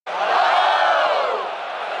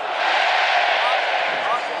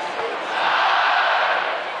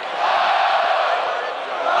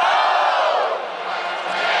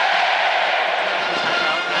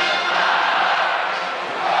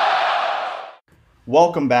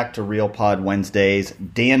Welcome back to Real Pod Wednesdays.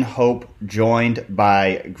 Dan Hope joined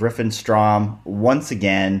by Griffin Strom once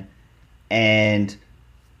again. And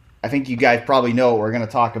I think you guys probably know what we're going to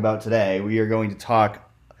talk about today. We are going to talk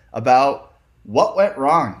about what went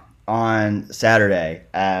wrong on Saturday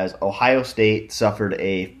as Ohio State suffered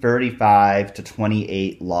a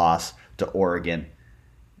 35-28 loss to Oregon.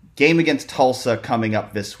 Game against Tulsa coming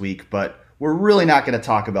up this week, but we're really not going to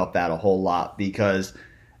talk about that a whole lot because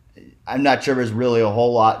I'm not sure there's really a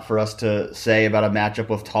whole lot for us to say about a matchup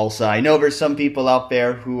with Tulsa. I know there's some people out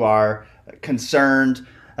there who are concerned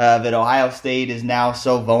that Ohio State is now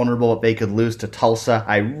so vulnerable that they could lose to Tulsa.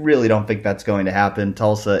 I really don't think that's going to happen.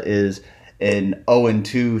 Tulsa is an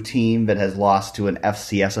 0-2 team that has lost to an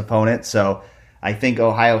FCS opponent, so I think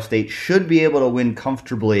Ohio State should be able to win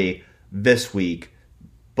comfortably this week.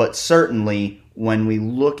 But certainly, when we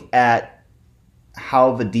look at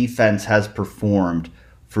how the defense has performed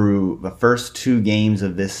through the first two games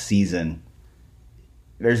of this season,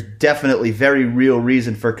 there's definitely very real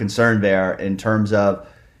reason for concern there in terms of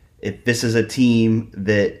if this is a team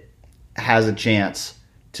that has a chance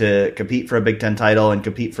to compete for a Big Ten title and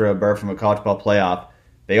compete for a berth from a college ball playoff.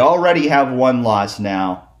 They already have one loss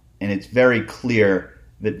now, and it's very clear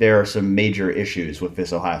that there are some major issues with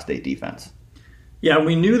this Ohio State defense. Yeah,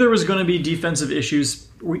 we knew there was going to be defensive issues.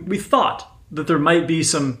 We thought that there might be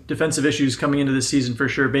some defensive issues coming into this season for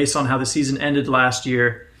sure, based on how the season ended last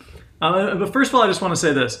year. But first of all, I just want to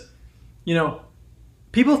say this.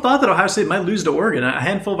 People thought that Ohio State might lose to Oregon. A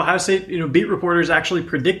handful of Ohio State beat reporters actually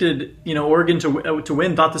predicted Oregon to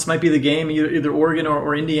win, thought this might be the game, either Oregon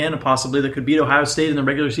or Indiana possibly, that could beat Ohio State in the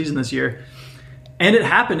regular season this year. And it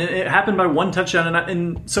happened. It happened by one touchdown.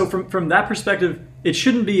 And so from that perspective, it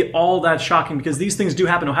shouldn't be all that shocking because these things do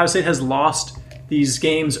happen. Ohio State has lost these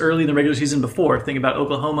games early in the regular season before. Think about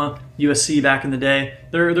Oklahoma, USC back in the day.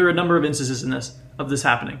 There are a number of instances of this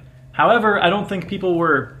happening. However, I don't think people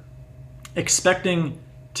were expecting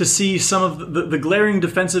to see some of the glaring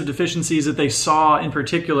defensive deficiencies that they saw in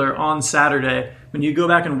particular on Saturday. When you go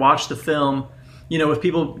back and watch the film, with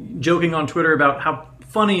people joking on Twitter about how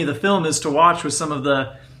funny the film is to watch with some of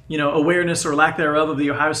the awareness or lack thereof of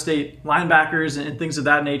the Ohio State linebackers and things of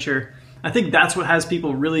that nature. I think that's what has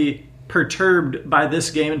people really perturbed by this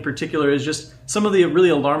game in particular, is just some of the really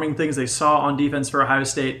alarming things they saw on defense for Ohio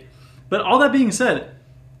State. But all that being said,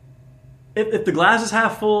 if the glass is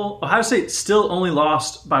half full, Ohio State still only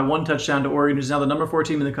lost by one touchdown to Oregon, who's now the number 4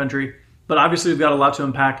 team in the country. But obviously we've got a lot to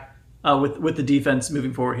unpack with the defense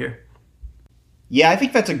moving forward here. Yeah, I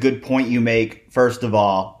think that's a good point you make, first of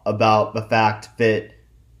all, about the fact that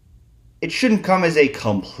it shouldn't come as a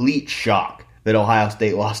complete shock that Ohio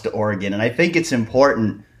State lost to Oregon. And I think it's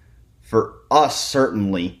important for us,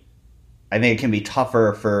 certainly. I think it can be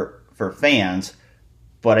tougher for fans,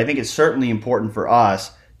 but I think it's certainly important for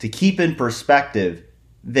us to keep in perspective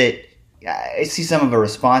that I see some of the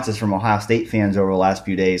responses from Ohio State fans over the last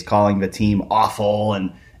few days calling the team awful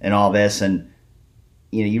and all this. And,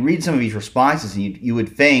 you read some of these responses and you would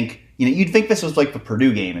think, you'd think this was like the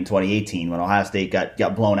Purdue game in 2018 when Ohio State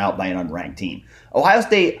got blown out by an unranked team. Ohio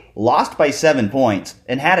State lost by 7 points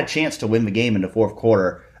and had a chance to win the game in the fourth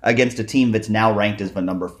quarter against a team that's now ranked as the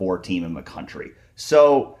number 4 team in the country.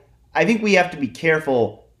 So I think we have to be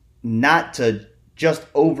careful not to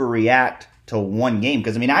just overreact to one game.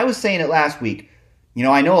 Because, I was saying it last week.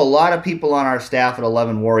 I know a lot of people on our staff at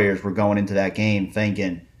 11 Warriors were going into that game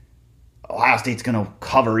thinking Ohio State's going to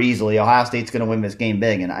cover easily. Ohio State's going to win this game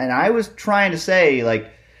big. And I was trying to say,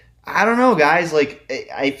 I don't know, guys.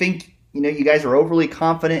 I think, you guys are overly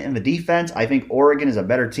confident in the defense. I think Oregon is a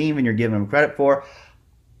better team than you're giving them credit for.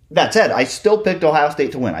 That said, I still picked Ohio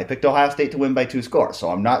State to win. I picked Ohio State to win by 2 scores. So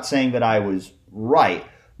I'm not saying that I was right.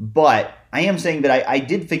 But I am saying that I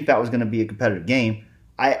did think that was going to be a competitive game.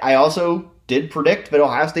 I also did predict that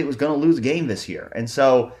Ohio State was going to lose a game this year. And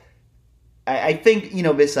so I think,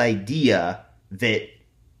 this idea that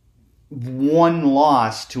one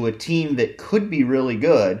loss to a team that could be really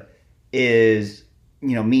good is,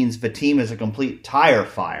 means the team is a complete tire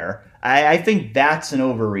fire. I think that's an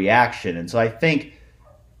overreaction. And so I think,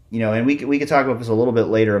 and we could talk about this a little bit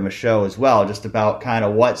later in the show as well, just about kind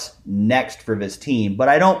of what's next for this team. But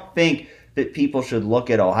I don't think that people should look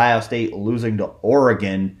at Ohio State losing to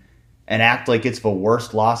Oregon and act like it's the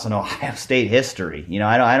worst loss in Ohio State history.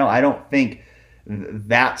 I don't think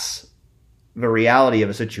that's the reality of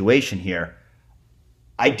a situation here.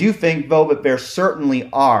 I do think, though, that there certainly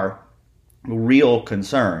are real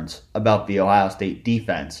concerns about the Ohio State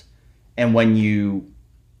defense. And when you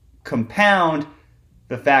compound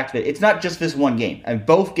the fact that it's not just this one game, and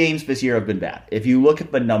both games this year have been bad. If you look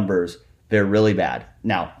at the numbers, They're really bad.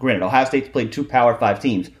 Now, granted, Ohio State's played 2 Power 5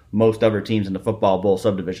 teams. Most other teams in the football bowl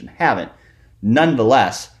subdivision haven't.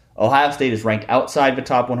 Nonetheless, Ohio State is ranked outside the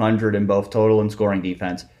top 100 in both total and scoring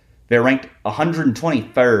defense. They're ranked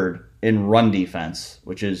 123rd in run defense,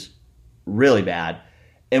 which is really bad.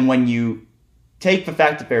 And when you take the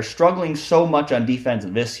fact that they're struggling so much on defense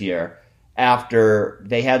this year after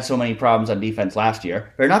they had so many problems on defense last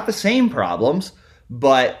year, they're not the same problems,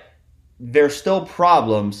 but they're still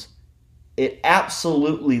problems. It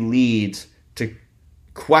absolutely leads to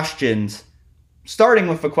questions, starting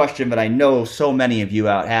with the question that I know so many of you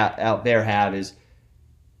out there have is,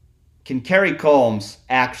 can Kerry Combs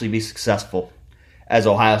actually be successful as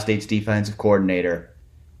Ohio State's defensive coordinator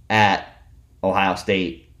at Ohio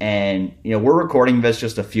State? And, we're recording this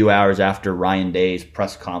just a few hours after Ryan Day's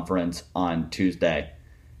press conference on Tuesday.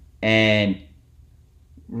 And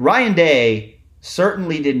Ryan Day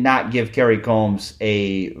certainly did not give Kerry Combs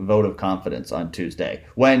a vote of confidence on Tuesday.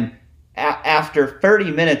 When, after 30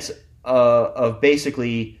 minutes of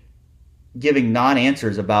basically giving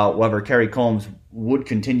non-answers about whether Kerry Combs would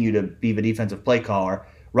continue to be the defensive play caller,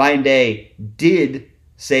 Ryan Day did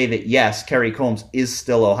say that, yes, Kerry Combs is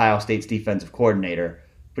still Ohio State's defensive coordinator.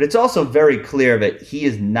 But it's also very clear that he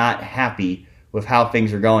is not happy with how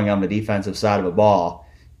things are going on the defensive side of the ball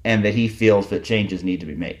and that he feels that changes need to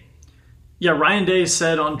be made. Yeah, Ryan Day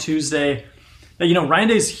said on Tuesday that, Ryan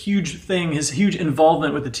Day's huge thing, his huge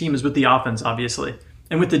involvement with the team is with the offense, obviously.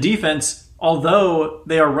 And with the defense, although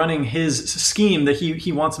they are running his scheme that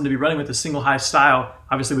he wants them to be running with a single high style,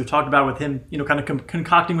 obviously we've talked about with him, kind of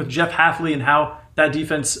concocting with Jeff Hafley and how that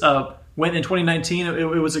defense went in 2019. It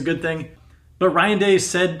was a good thing. But Ryan Day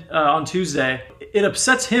said on Tuesday, it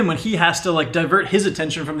upsets him when he has to divert his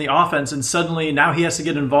attention from the offense, and suddenly now he has to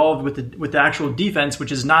get involved with the actual defense,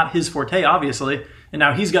 which is not his forte, obviously. And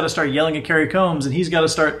now he's got to start yelling at Kerry Combs, and he's got to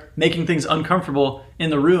start making things uncomfortable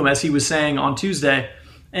in the room, as he was saying on Tuesday.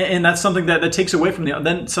 And that's something that takes away from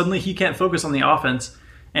then suddenly he can't focus on the offense,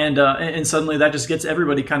 and suddenly that just gets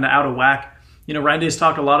everybody kind of out of whack. Ryan Day's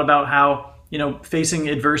talked a lot about how facing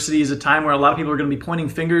adversity is a time where a lot of people are going to be pointing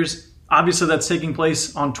fingers. Obviously, that's taking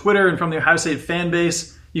place on Twitter and from the Ohio State fan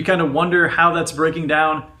base. You kind of wonder how that's breaking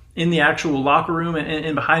down in the actual locker room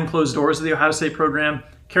and behind closed doors of the Ohio State program.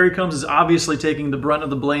 Kerry Combs is obviously taking the brunt of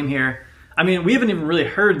the blame here. I mean, we haven't even really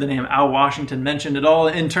heard the name Al Washington mentioned at all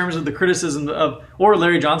in terms of the criticism of, or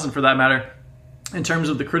Larry Johnson for that matter, in terms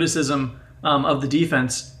of the criticism of the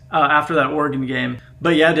defense after that Oregon game.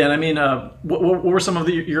 But yeah, Dan, I mean, what were some of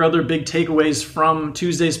your other big takeaways from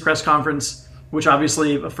Tuesday's press conference, which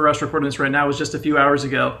obviously for us recording this right now was just a few hours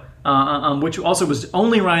ago, which also was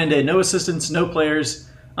only Ryan Day, no assistants, no players,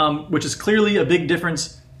 which is clearly a big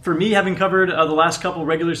difference. For me, having covered the last couple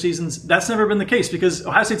regular seasons, that's never been the case because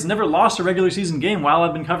Ohio State's never lost a regular season game while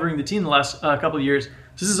I've been covering the team the last couple of years.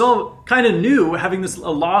 So this is all kind of new, having this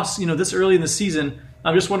loss, this early in the season.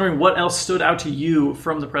 I'm just wondering what else stood out to you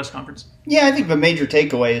from the press conference. Yeah, I think the major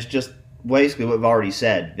takeaway is just basically what we've already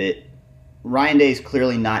said, that Ryan Day is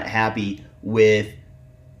clearly not happy with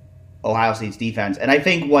Ohio State's defense. And I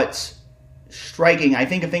think what's striking, I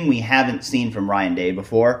think a thing we haven't seen from Ryan Day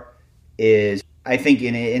before is, I think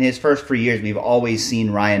in his first 3 years, we've always seen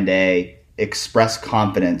Ryan Day express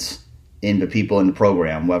confidence in the people in the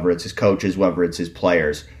program, whether it's his coaches, whether it's his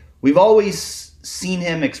players. We've always seen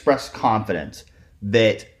him express confidence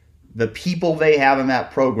that the people they have in that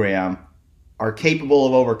program are capable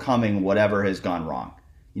of overcoming whatever has gone wrong.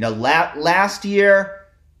 Last year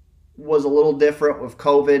was a little different with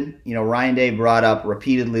COVID. Ryan Day brought up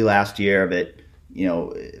repeatedly last year that,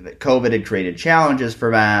 that COVID had created challenges for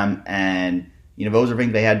them, and, those are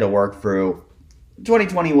things they had to work through.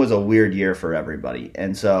 2020 was a weird year for everybody,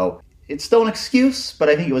 and so it's still an excuse, but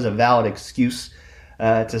I think it was a valid excuse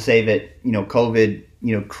to say that,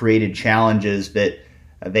 COVID, created challenges that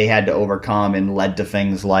they had to overcome and led to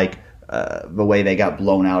things like the way they got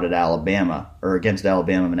blown out at Alabama or against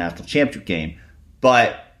Alabama in the national championship game.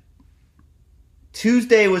 But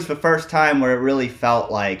Tuesday was the first time where it really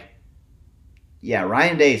felt like, yeah,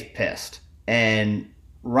 Ryan Day's pissed. And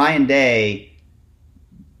Ryan Day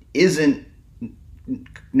isn't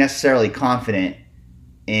necessarily confident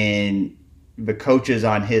in the coaches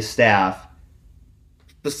on his staff,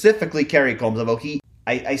 specifically Kerry Combs, although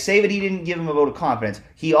I say that he didn't give him a vote of confidence.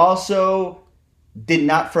 He also did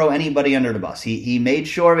not throw anybody under the bus. He made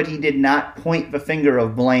sure that he did not point the finger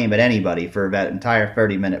of blame at anybody for that entire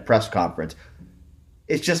 30-minute press conference.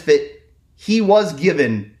 It's just that he was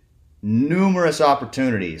given numerous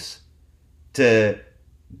opportunities to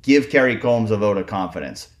give Kerry Combs a vote of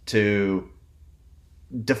confidence, to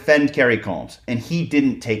defend Kerry Combs, and he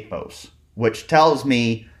didn't take those, which tells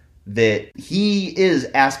me that he is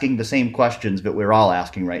asking the same questions that we're all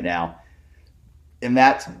asking right now. And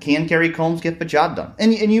that's, can Kerry Combs get the job done?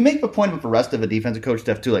 And you make the point with the rest of the defensive coach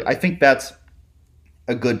stuff too. Like, I think that's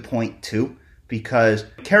a good point too, because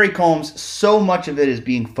Kerry Combs, so much of it is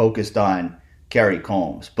being focused on Kerry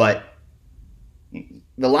Combs, but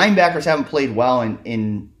the linebackers haven't played well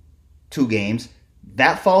in 2 games.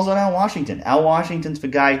 That falls on Al Washington. Al Washington's the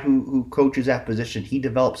guy who coaches that position. He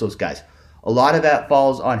develops those guys. A lot of that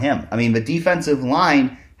falls on him. I mean, the defensive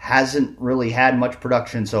line hasn't really had much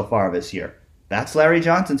production so far this year. That's Larry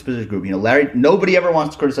Johnson's position group. Nobody ever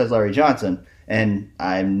wants to criticize Larry Johnson, and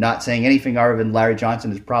I'm not saying anything other than Larry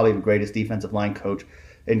Johnson is probably the greatest defensive line coach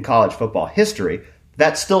in college football history.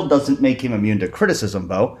 That still doesn't make him immune to criticism,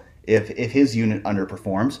 though, if his unit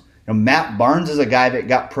underperforms. Matt Barnes is a guy that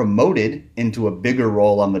got promoted into a bigger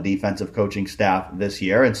role on the defensive coaching staff this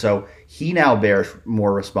year, and so he now bears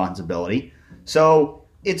more responsibility. So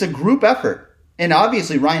it's a group effort. And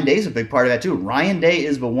obviously, Ryan Day is a big part of that, too. Ryan Day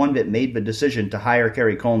is the one that made the decision to hire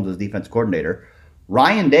Kerry Combs as defense coordinator.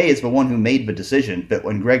 Ryan Day is the one who made the decision that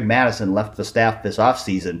when Greg Madison left the staff this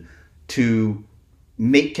offseason to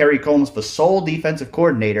make Kerry Combs the sole defensive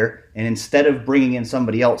coordinator, and instead of bringing in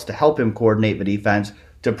somebody else to help him coordinate the defense,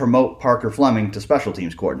 to promote Parker Fleming to special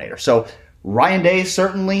teams coordinator. So Ryan Day is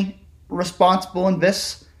certainly responsible in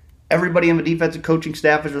this. Everybody on the defensive coaching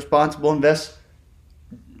staff is responsible in this.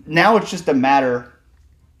 Now it's just a matter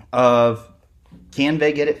of, can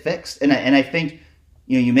they get it fixed? And I think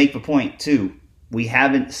you make the point, too. We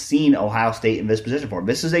haven't seen Ohio State in this position before.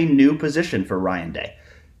 This is a new position for Ryan Day.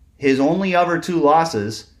 His only other 2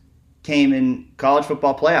 losses came in college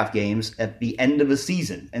football playoff games at the end of the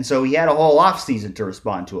season. And so he had a whole offseason to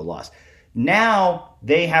respond to a loss. Now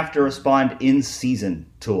they have to respond in season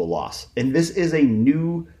to a loss. And this is a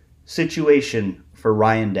new situation for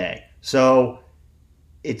Ryan Day. So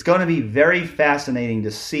it's going to be very fascinating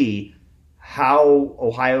to see how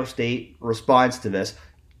Ohio State responds to this.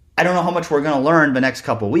 I don't know how much we're going to learn the next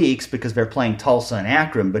couple weeks because they're playing Tulsa and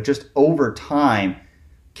Akron, but just over time,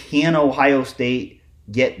 can Ohio State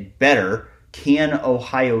get better? Can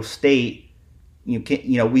Ohio State,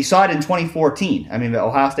 we saw it in 2014. I mean,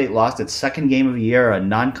 Ohio State lost its second game of the year, a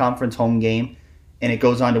non-conference home game, and it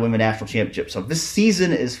goes on to win the national championship. So this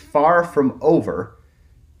season is far from over.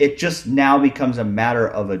 It just now becomes a matter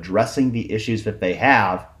of addressing the issues that they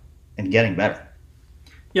have and getting better.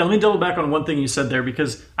 Yeah, let me double back on one thing you said there,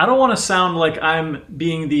 because I don't want to sound like I'm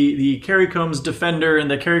being the Kerry Combs defender and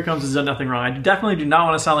that Kerry Combs has done nothing wrong. I definitely do not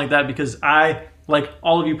want to sound like that, because I, like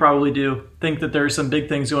all of you probably do, think that there are some big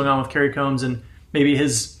things going on with Kerry Combs and maybe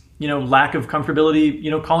his lack of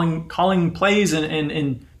comfortability, calling plays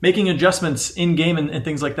and making adjustments in game and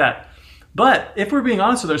things like that. But if we're being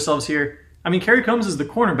honest with ourselves here, I mean, Kerry Combs is the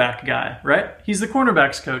cornerback guy, right? He's the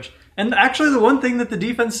cornerbacks coach. And actually the one thing that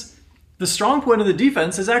the strong point of the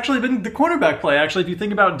defense has actually been the cornerback play. Actually, if you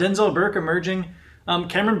think about Denzel Burke emerging,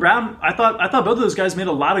 Cameron Brown, I thought both of those guys made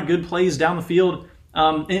a lot of good plays down the field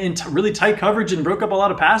in really tight coverage and broke up a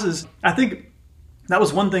lot of passes. I think that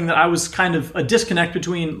was one thing that I was kind of a disconnect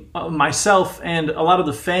between myself and a lot of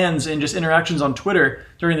the fans and just interactions on Twitter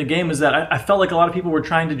during the game, is that I felt like a lot of people were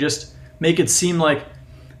trying to just make it seem like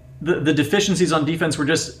the deficiencies on defense were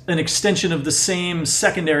just an extension of the same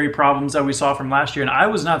secondary problems that we saw from last year. And I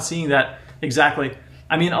was not seeing that exactly.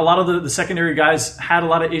 I mean, a lot of the secondary guys had a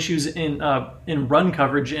lot of issues in run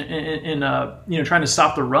coverage, in trying to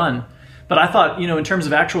stop the run. But I thought, in terms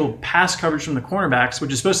of actual pass coverage from the cornerbacks,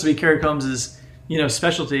 which is supposed to be Kerry Combs'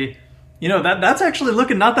 specialty, that's actually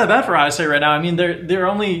looking not that bad for Ohio State right now. I mean, they're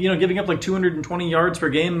only giving up like 220 yards per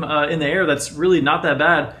game in the air. That's really not that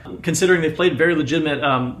bad, considering they've played very legitimate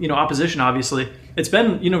opposition. Obviously, it's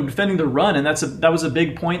been defending the run, and that was a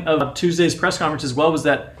big point of Tuesday's press conference as well. Was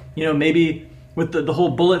that maybe with the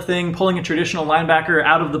whole bullet thing, pulling a traditional linebacker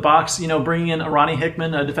out of the box, bringing in Ronnie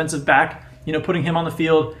Hickman, a defensive back, putting him on the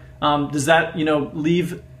field, does that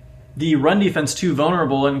leave the run defense too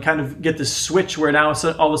vulnerable and kind of get this switch where now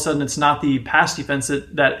all of a sudden it's not the pass defense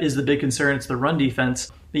that is the big concern, it's the run defense.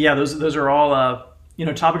 But yeah, those are all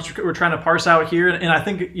topics we're trying to parse out here, and I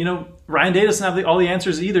think Ryan Day doesn't have all the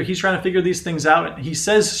answers either. He's trying to figure these things out. He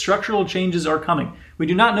says structural changes are coming. We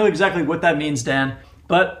do not know exactly what that means, Dan,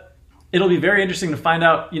 but it'll be very interesting to find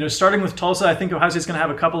out. Starting with Tulsa, I think Ohio State's going to have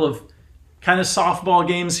a couple of kind of softball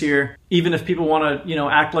games here, even if people want to,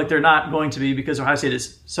 act like they're not going to be, because Ohio State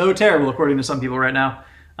is so terrible, according to some people right now.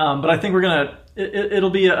 But I think it'll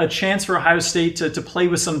be a chance for Ohio State to play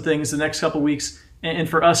with some things the next couple weeks, and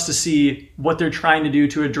for us to see what they're trying to do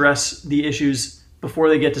to address the issues before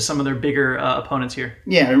they get to some of their bigger opponents here.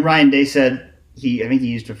 Yeah, and Ryan Day said, I think he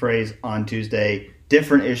used a phrase on Tuesday,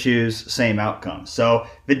 different issues, same outcome. So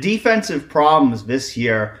the defensive problems this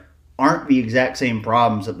year aren't the exact same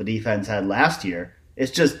problems that the defense had last year.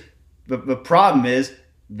 It's just the problem is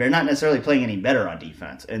they're not necessarily playing any better on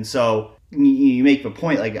defense. And so you make the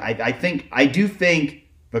point. Like I do think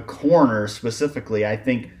the corners specifically, I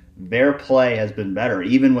think their play has been better,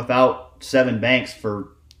 even without Sevyn Banks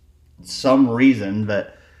for some reason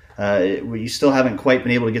that you still haven't quite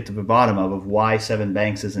been able to get to the bottom of why Sevyn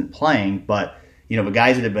Banks isn't playing. But the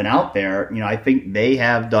guys that have been out there, I think they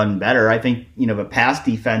have done better. I think, the pass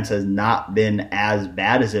defense has not been as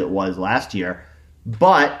bad as it was last year.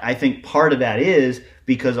 But I think part of that is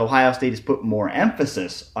because Ohio State has put more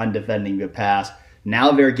emphasis on defending the pass.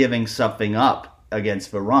 Now they're giving something up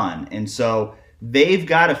against the run. And so they've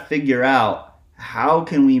got to figure out, how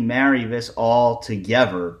can we marry this all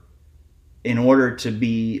together in order to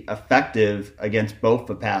be effective against both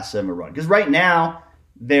the pass and the run? Because right now,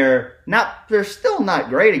 they're still not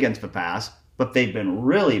great against the pass, but they've been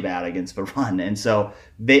really bad against the run. And so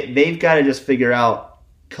they've got to just figure out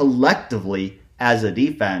collectively as a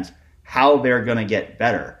defense how they're going to get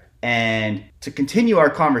better. And to continue our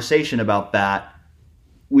conversation about that,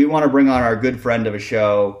 we want to bring on our good friend of a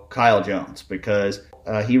show, Kyle Jones, because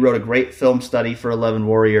he wrote a great film study for 11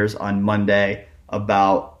 Warriors on Monday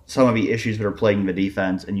about some of the issues that are plaguing the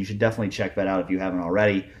defense, and you should definitely check that out if you haven't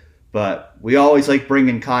already. But we always like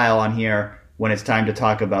bringing Kyle on here when it's time to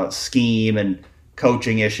talk about scheme and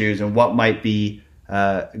coaching issues and what might be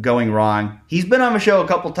going wrong. He's been on the show a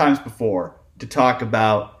couple times before to talk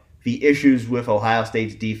about the issues with Ohio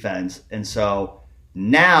State's defense. And so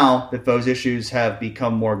now that those issues have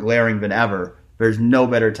become more glaring than ever, there's no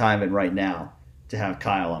better time than right now to have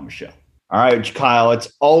Kyle on the show. All right, Kyle,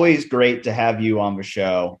 it's always great to have you on the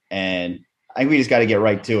show. And I think we just got to get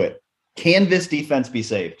right to it. Can this defense be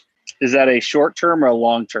saved? Is that a short-term or a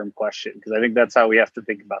long-term question? Because I think that's how we have to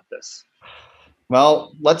think about this.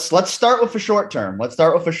 Well, let's start with the short term.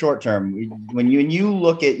 When you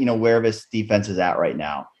look at where this defense is at right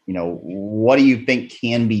now, what do you think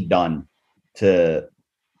can be done to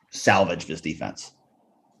salvage this defense?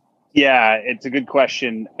 Yeah, it's a good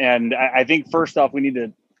question, and I think first off, we need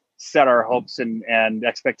to set our hopes and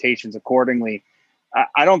expectations accordingly.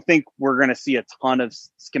 I don't think we're going to see a ton of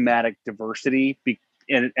schematic diversity,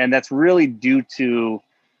 and that's really due to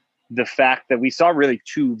the fact that we saw really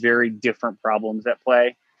two very different problems at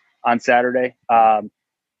play on Saturday. Joe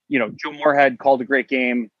Moorhead called a great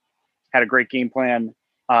game, had a great game plan.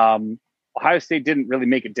 Ohio State didn't really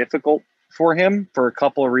make it difficult for him for a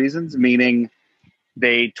couple of reasons, meaning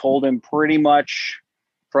they told him pretty much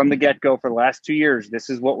from the get-go for the last 2 years, this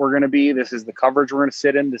is what we're going to be. This is the coverage we're going to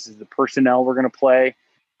sit in. This is the personnel we're going to play.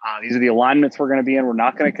 These are the alignments we're going to be in. We're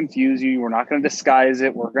not going to confuse you. We're not going to disguise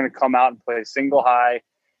it. We're going to come out and play single high,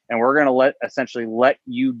 and we're going to essentially let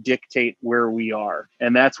you dictate where we are.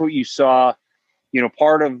 And that's what you saw.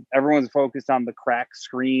 Part of everyone's focused on the crack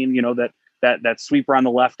screen, that sweeper on the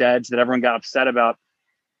left edge that everyone got upset about.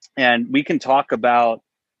 And we can talk about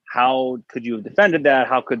how could you have defended that?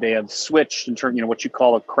 How could they have switched in terms, what you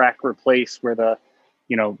call a crack replace, where the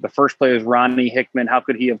first player is Ronnie Hickman. How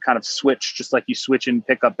could he have kind of switched just like you switch and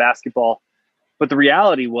pick up basketball? But the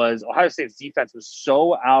reality was Ohio State's defense was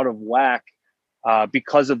so out of whack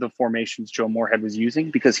because of the formations Joe Moorhead was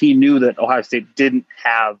using, because he knew that Ohio State didn't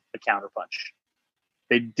have a counterpunch.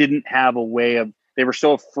 They didn't have a way of, they were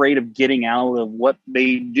so afraid of getting out of what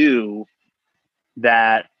they do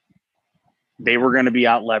that they were going to be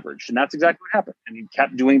out leveraged. And that's exactly what happened. And he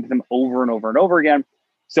kept doing it to them over and over and over again.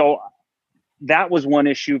 So that was one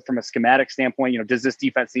issue from a schematic standpoint. Does this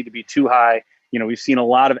defense need to be too high? We've seen a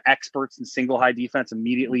lot of experts in single high defense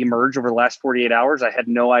immediately emerge over the last 48 hours. I had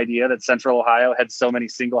no idea that Central Ohio had so many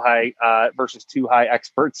single high versus too high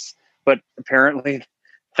experts, but apparently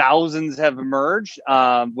thousands have emerged,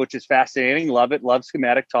 which is fascinating. Love it. Love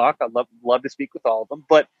schematic talk. I love to speak with all of them.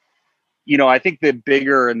 But, I think the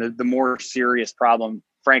bigger and the more serious problem,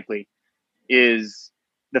 frankly, is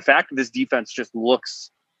the fact that this defense just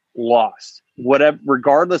looks lost.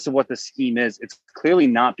 Regardless of what the scheme is, it's clearly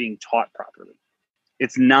not being taught properly.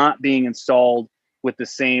 It's not being installed with the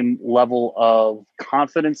same level of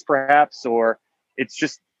confidence, perhaps, or it's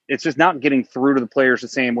just not getting through to the players the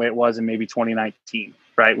same way it was in maybe 2019,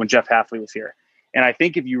 right, when Jeff Hafley was here. And I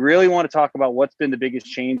think if you really want to talk about what's been the biggest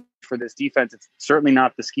change for this defense, it's certainly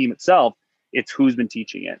not the scheme itself. It's who's been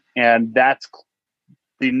teaching it. And that's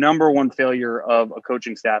the number one failure of a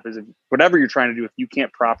coaching staff is, if whatever you're trying to do, if you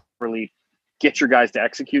can't properly get your guys to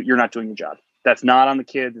execute, you're not doing your job. That's not on the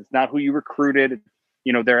kids. It's not who you recruited.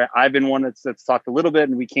 I've been one that's talked a little bit,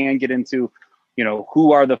 and we can get into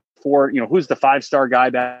who are the four, who's the 5-star guy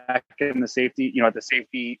back in the safety, at the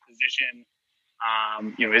safety position.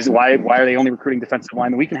 Is why are they only recruiting defensive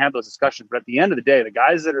linemen? We can have those discussions, but at the end of the day, the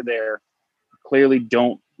guys that are there clearly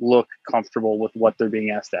don't look comfortable with what they're being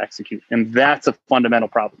asked to execute, and that's a fundamental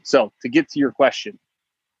problem. So to get to your question,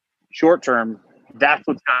 short term, that's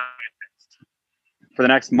what's got to be fixed. For the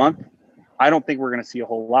next month, I don't think we're going to see a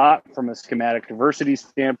whole lot from a schematic diversity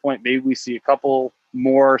standpoint. Maybe we see a couple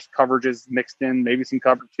more coverages mixed in, maybe some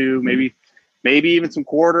cover two, maybe even some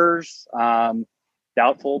quarters.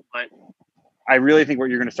 Doubtful, but I really think what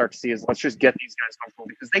you're going to start to see is let's just get these guys comfortable,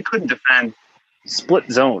 because they couldn't defend split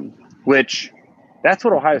zone, which that's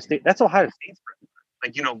Ohio State's.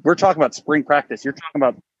 Like, we're talking about spring practice. You're talking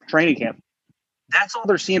about training camp. That's all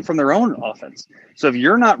they're seeing from their own offense. So if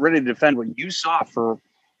you're not ready to defend what you saw for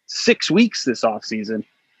 6 weeks this offseason,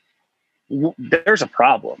 there's a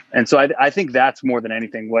problem. And so I think that's more than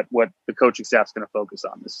anything what the coaching staff's going to focus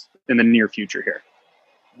on this in the near future here.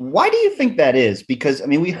 Why do you think that is? Because,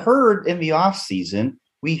 we heard in the offseason,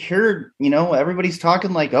 everybody's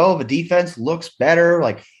talking like, oh, the defense looks better.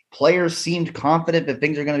 Like, players seemed confident that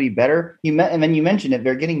things are going to be better. And then you mentioned it,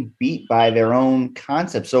 they're getting beat by their own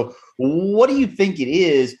concept. So what do you think it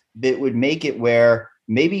is that would make it where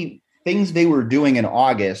maybe things they were doing in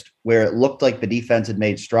August, where it looked like the defense had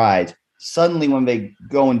made strides, suddenly when they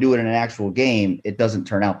go and do it in an actual game, it doesn't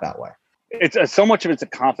turn out that way? It's so much of it's a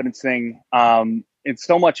confidence thing. And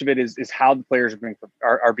so much of it is how the players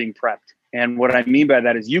are being prepped. And what I mean by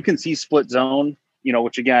that is you can see split zone,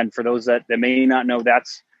 which again, for those that may not know,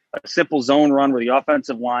 that's a simple zone run where the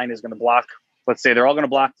offensive line is going to block. Let's say they're all going to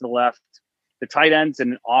block to the left. The tight end's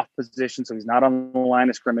in an off position, so he's not on the line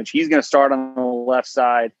of scrimmage. He's going to start on the left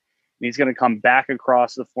side, and he's going to come back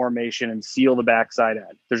across the formation and seal the backside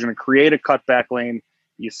end. They're going to create a cutback lane.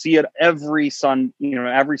 You see it every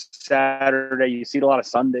every Saturday. You see it a lot of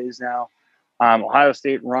Sundays now. Ohio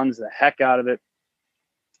State runs the heck out of it.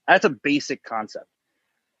 That's a basic concept.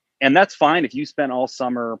 And that's fine if you spent all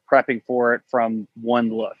summer prepping for it from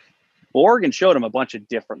one look. Oregon showed them a bunch of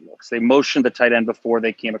different looks. They motioned the tight end before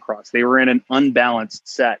they came across. They were in an unbalanced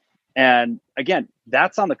set. And again,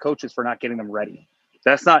 that's on the coaches for not getting them ready.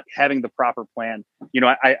 That's not having the proper plan.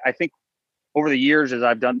 I think over the years, as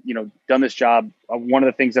I've done this job, one of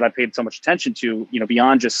the things that I paid so much attention to,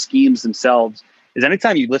 beyond just schemes themselves, is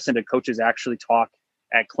anytime you listen to coaches actually talk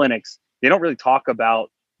at clinics, they don't really talk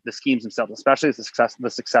about the schemes themselves, especially the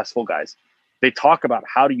successful guys. They talk about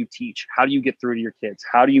how do you teach? How do you get through to your kids?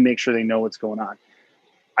 How do you make sure they know what's going on?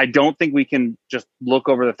 I don't think we can just look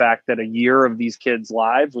over the fact that a year of these kids'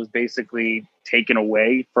 lives was basically taken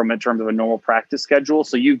away from in terms of a normal practice schedule.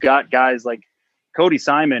 So you've got guys like Cody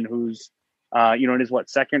Simon, who's, in his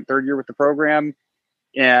second, third year with the program,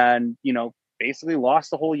 and, basically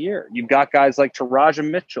lost the whole year. You've got guys like Taraja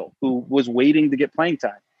Mitchell, who was waiting to get playing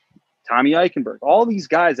time. Tommy Eichenberg, all these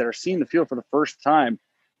guys that are seeing the field for the first time,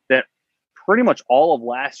 that pretty much all of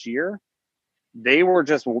last year, they were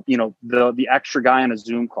just, the extra guy on a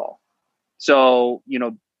Zoom call. So,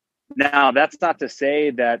 now that's not to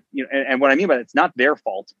say that, and what I mean by that, it's not their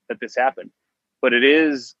fault that this happened, but it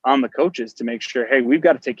is on the coaches to make sure, hey, we've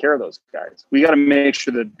got to take care of those guys. We got to make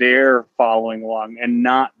sure that they're following along and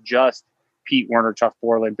not just Pete Werner, Chuck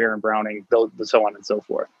Borland, Baron Browning, so on and so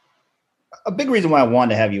forth. A big reason why I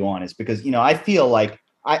wanted to have you on is because, I feel like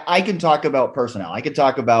I can talk about personnel. I can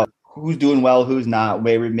talk about who's doing well, who's not,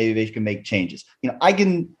 maybe they can make changes. I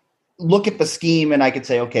can look at the scheme and I could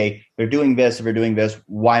say, okay, they're doing this, if they're doing this,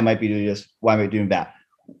 why might be doing this, why might be doing that?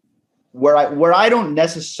 Where I don't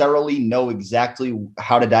necessarily know exactly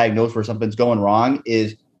how to diagnose where something's going wrong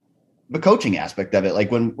is the coaching aspect of it.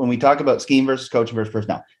 Like when we talk about scheme versus coaching versus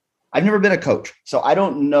personnel, I've never been a coach, so I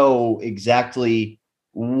don't know exactly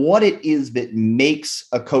what it is that makes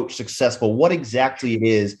a coach successful, what exactly it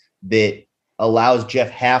is that allows Jeff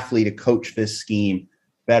Hafley to coach this scheme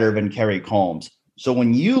better than Kerry Combs. So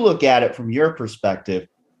when you look at it from your perspective,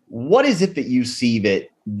 what is it that you see that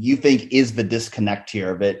you think is the disconnect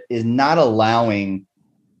here that is not allowing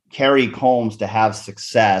Kerry Combs to have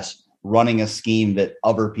success running a scheme that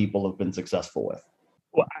other people have been successful with?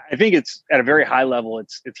 Well, I think it's at a very high level.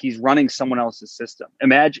 It's he's running someone else's system.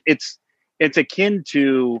 Imagine it's akin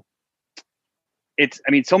to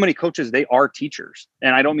so many coaches, they are teachers.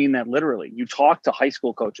 And I don't mean that literally. You talk to high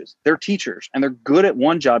school coaches, they're teachers and they're good at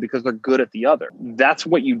one job because they're good at the other. That's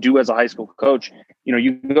what you do as a high school coach.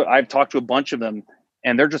 I've talked to a bunch of them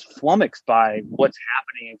and they're just flummoxed by what's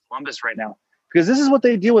happening in Columbus right now, because this is what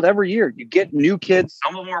they deal with every year. You get new kids.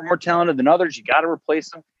 Some of them are more talented than others. You got to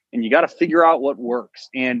replace them and you got to figure out what works.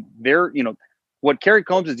 And they're, what Kerry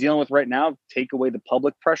Combs is dealing with right now, take away the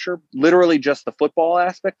public pressure, literally just the football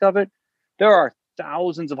aspect of it. There are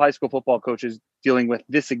thousands of high school football coaches dealing with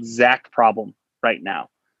this exact problem right now.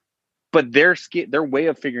 But their way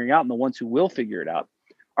of figuring out, and the ones who will figure it out,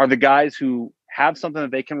 are the guys who have something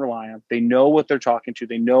that they can rely on. They know what they're talking to.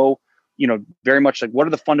 They know, very much like, what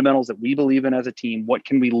are the fundamentals that we believe in as a team? What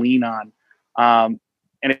can we lean on?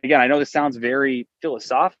 And again, I know this sounds very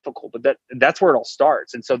philosophical, but that's where it all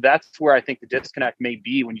starts. And so that's where I think the disconnect may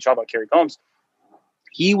be when you talk about Kerry Combs.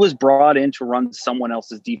 He was brought in to run someone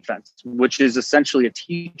else's defense, which is essentially a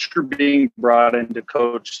teacher being brought in to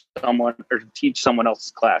coach someone or to teach someone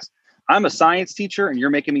else's class. I'm a science teacher and you're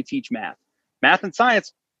making me teach math. Math and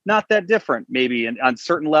science, not that different, maybe on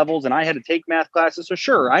certain levels. And I had to take math classes. So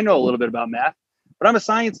sure, I know a little bit about math, but I'm a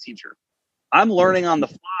science teacher. I'm learning on the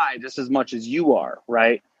fly just as much as you are,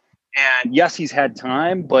 right? And yes, he's had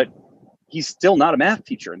time, but he's still not a math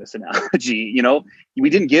teacher in this analogy. We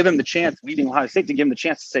didn't give him the chance, leading Ohio State, to give him the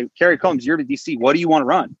chance to say, Kerry Combs, you're to DC. What do you want to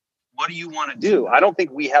run? What do you want to do? I don't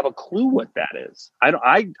think we have a clue what that is.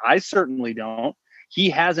 I certainly don't. He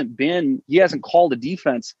hasn't called a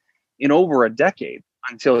defense in over a decade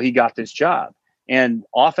until he got this job. And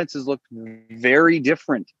offenses looked very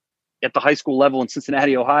different at the high school level in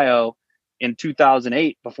Cincinnati, Ohio in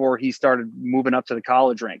 2008 before he started moving up to the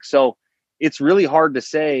college ranks. So it's really hard to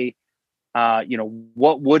say,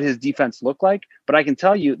 what would his defense look like? But I can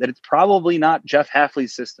tell you that it's probably not Jeff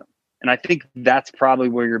Hafley's system. And I think that's probably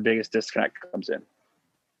where your biggest disconnect comes in.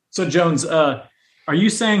 So Jones, are you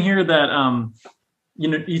saying here that,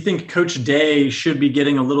 you think Coach Day should be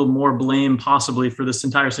getting a little more blame possibly for this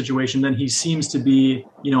entire situation than he seems to be,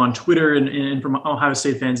 on Twitter and from Ohio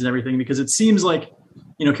State fans and everything? Because it seems like,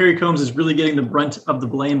 Kerry Combs is really getting the brunt of the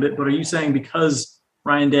blame. But are you saying because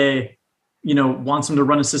Ryan Day, wants him to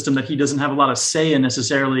run a system that he doesn't have a lot of say in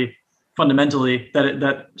necessarily fundamentally,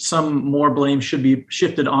 that some more blame should be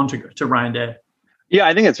shifted onto Ryan Day? Yeah,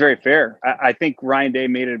 I think it's very fair. I think Ryan Day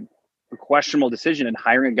made a questionable decision in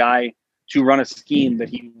hiring a guy to run a scheme that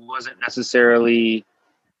he wasn't necessarily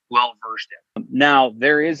well versed in. Now,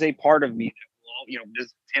 there is a part of me that,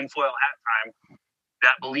 this tinfoil hat time,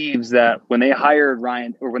 that believes that when they hired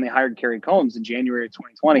Kerry Combs in January of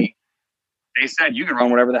 2020, they said, you can run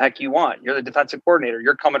whatever the heck you want. You're the defensive coordinator.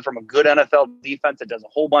 You're coming from a good NFL defense that does a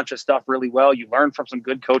whole bunch of stuff really well. You learn from some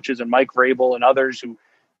good coaches and Mike Vrabel and others who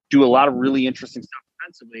do a lot of really interesting stuff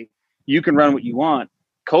defensively. You can run what you want.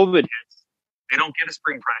 COVID hits. They don't get a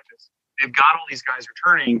spring practice. They've got all these guys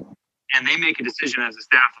returning, and they make a decision as a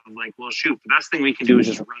staff of like, well, shoot, the best thing we can do is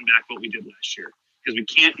just run back what we did last year, because we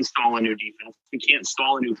can't install a new defense. We can't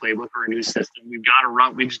install a new playbook or a new system. We've got to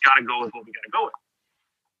run. We just got to go with what we got to go with.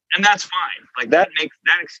 And that's fine. Like that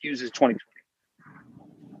excuses 2020.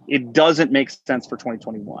 It doesn't make sense for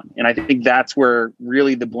 2021. And I think that's where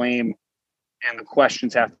really the blame and the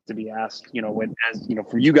questions have to be asked,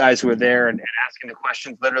 for you guys who are there and asking the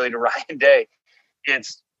questions literally to Ryan Day.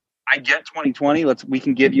 I get 2020. We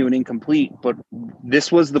can give you an incomplete, but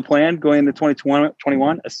this was the plan going into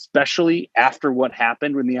 2021, especially after what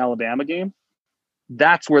happened in the Alabama game.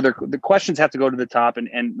 That's where the questions have to go to the top.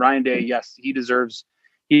 And Ryan Day, yes, he deserves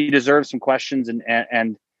some questions.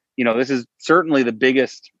 And this is certainly the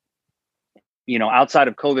biggest, outside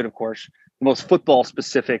of COVID, of course, the most football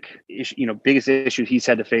specific issue, biggest issue he's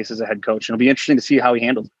had to face as a head coach. And it'll be interesting to see how he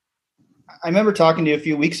handles it. I remember talking to you a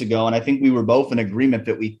few weeks ago, and I think we were both in agreement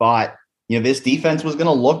that we thought, this defense was going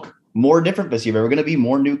to look more different this year. There were going to be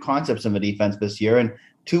more new concepts in the defense this year. And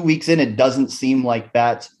 2 weeks in, it doesn't seem like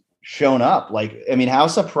that's shown up. How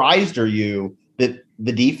surprised are you that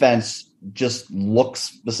the defense just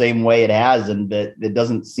looks the same way it has, and that it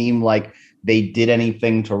doesn't seem like they did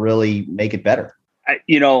anything to really make it better?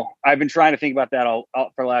 I've been trying to think about that all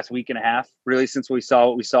for the last week and a half, really, since we saw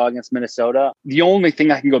what we saw against Minnesota. The only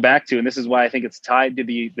thing I can go back to, and this is why I think it's tied to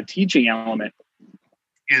the teaching element,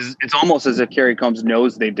 is it's almost as if Kerry Combs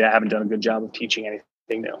knows they haven't done a good job of teaching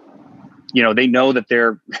anything new. They know that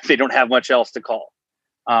they don't have much else to call.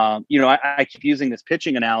 I keep using this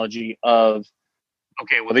pitching analogy of,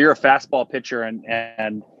 okay, well, you're a fastball pitcher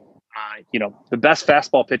and the best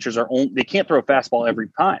fastball pitchers they can't throw a fastball every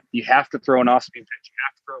time. You have to throw an off-speed pitch. You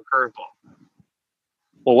have to throw a curveball.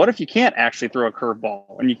 Well, what if you can't actually throw a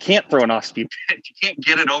curveball and you can't throw an off-speed pitch? You can't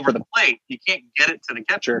get it over the plate. You can't get it to the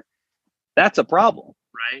catcher. That's a problem,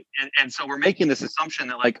 right? And so we're making this assumption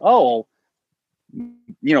that why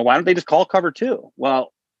don't they just call cover 2?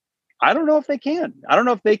 Well, I don't know if they can. I don't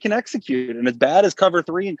know if they can execute. And as bad as cover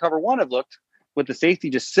 3 and cover 1 have looked, with the safety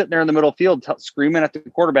just sitting there in the middle of the field, screaming at the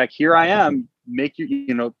quarterback, here I am, make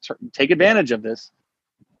you, take advantage of this.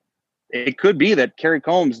 it could be that Kerry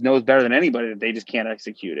Combs knows better than anybody that they just can't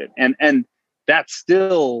execute it. And that's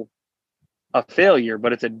still a failure,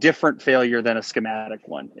 but it's a different failure than a schematic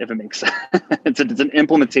one, if it makes sense. It's an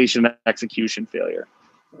implementation and execution failure.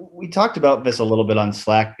 We talked about this a little bit on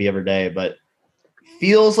Slack the other day, but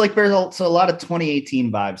feels like there's also a lot of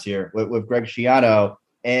 2018 vibes here with Greg Schiano.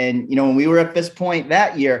 And, when we were at this point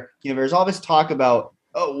that year, there's all this talk about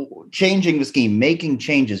changing the scheme, making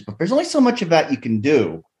changes, but there's only so much of that you can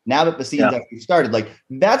do now that the season's actually started. Like,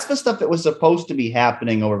 that's the stuff that was supposed to be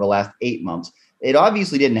happening over the last 8 months. It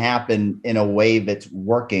obviously didn't happen in a way that's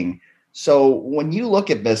working. So when you look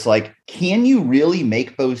at this, like, can you really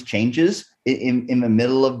make those changes in the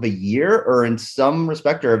middle of the year, or in some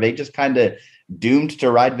respect, or are they just kind of doomed to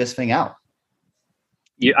ride this thing out?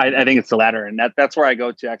 Yeah, I think it's the latter. And that's where I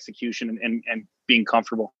go to execution and being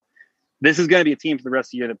comfortable. This is going to be a team for the rest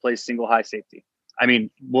of the year that plays single high safety. I mean,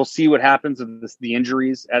 we'll see what happens with the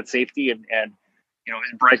injuries at safety and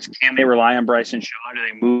can they rely on Bryson Shaw? Do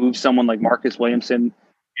they move someone like Marcus Williamson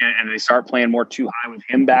and they start playing more too high with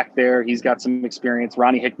him back there? He's got some experience.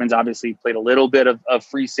 Ronnie Hickman's obviously played a little bit of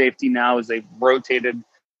free safety now as they've rotated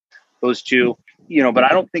those two, but I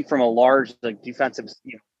don't think from a large defensive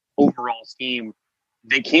overall scheme,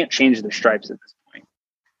 they can't change their stripes at this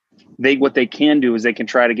point. What they can do is they can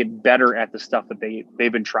try to get better at the stuff that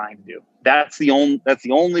they've been trying to do. That's the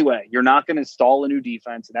only way. You're not going to install a new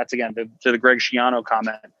defense. And that's, again, to the Greg Schiano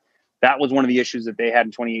comment. That was one of the issues that they had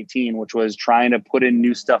in 2018, which was trying to put in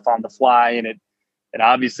new stuff on the fly. And it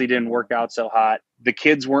obviously didn't work out so hot. The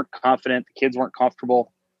kids weren't confident. The kids weren't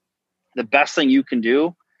comfortable. The best thing you can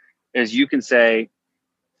do is you can say,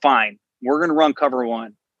 fine, we're going to run cover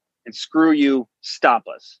one and screw you, stop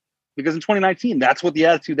us. Because in 2019, that's what the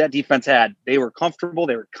attitude that defense had. They were comfortable,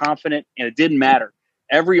 they were confident, and it didn't matter.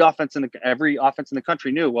 Every offense in the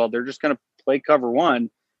country knew, well, they're just going to play cover one, and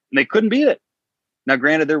they couldn't beat it. Now,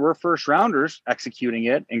 granted, there were first rounders executing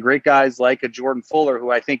it, and great guys like a Jordan Fuller,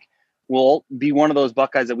 who I think will be one of those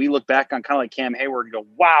Buckeyes that we look back on kind of like Cam Hayward and go,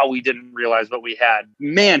 wow, we didn't realize what we had.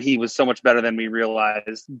 Man, he was so much better than we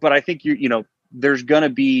realized. But I think there's going to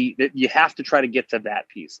be that you have to try to get to that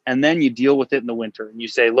piece, and then you deal with it in the winter and you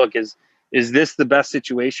say, look, is this the best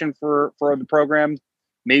situation for the program?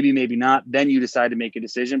 Maybe not. Then you decide to make a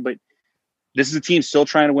decision. But this is a team still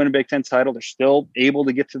trying to win a Big Ten title. They're still able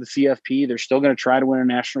to get to the CFP. They're still going to try to win a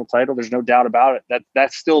national title. There's no doubt about it.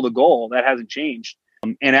 That's still the goal. That hasn't changed.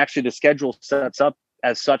 And actually the schedule sets up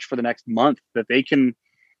as such for the next month that they can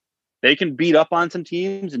beat up on some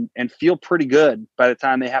teams and feel pretty good by the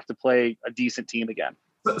time they have to play a decent team again.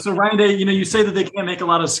 So Ryan Day, you say that they can't make a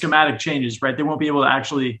lot of schematic changes, right? They won't be able to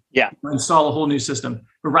actually install a whole new system.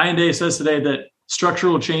 But Ryan Day says today that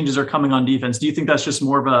structural changes are coming on defense. Do you think that's just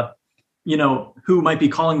more of a, who might be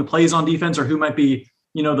calling the plays on defense, or who might be,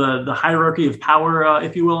 the hierarchy of power,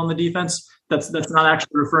 if you will, on the defense? That's not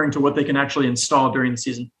actually referring to what they can actually install during the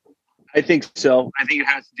season. I think so. I think it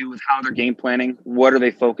has to do with how they're game planning. What are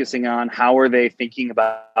they focusing on? How are they thinking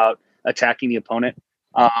about attacking the opponent?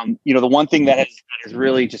 The one thing that has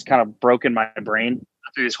really just kind of broken my brain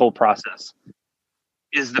through this whole process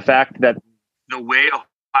is the fact that the way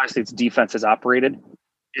Ohio State's defense has operated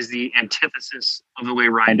is the antithesis of the way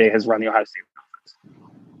Ryan Day has run the Ohio State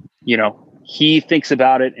offense. He thinks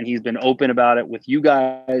about it, and he's been open about it with you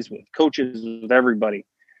guys, with coaches, with everybody.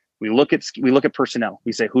 We look at personnel.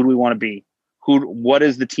 We say, who do we want to be? What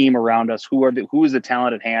is the team around us? Who is the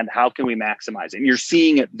talent at hand? How can we maximize it? And you're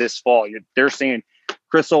seeing it this fall. They're saying,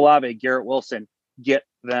 Chris Olave, Garrett Wilson, get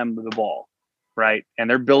them the ball, right? And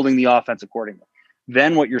they're building the offense accordingly.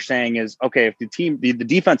 Then what you're saying is, okay, if the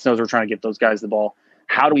defense knows we're trying to get those guys the ball,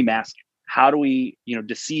 how do we mask it? How do we,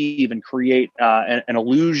 deceive and create an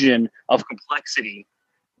illusion of complexity,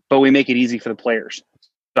 but we make it easy for the players?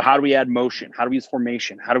 So how do we add motion? How do we use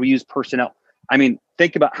formation? How do we use personnel? I mean,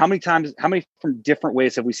 think about how many from different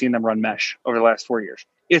ways have we seen them run mesh over the last 4 years?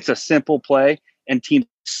 It's a simple play, and teams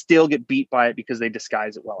still get beat by it because they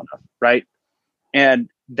disguise it well enough, right? And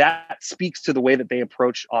that speaks to the way that they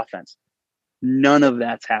approach offense. None of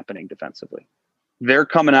that's happening defensively. They're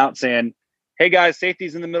coming out saying, hey guys,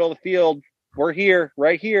 safety's in the middle of the field. We're here,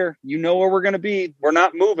 right here. You know where we're going to be. We're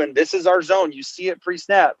not moving. This is our zone. You see it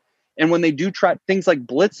pre-snap. And when they do try things like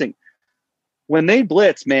blitzing, when they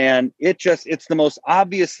blitz, man, it's the most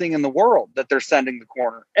obvious thing in the world that they're sending the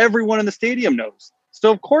corner. Everyone in the stadium knows.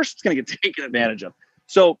 So of course it's going to get taken advantage of.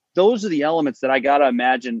 So those are the elements that I got to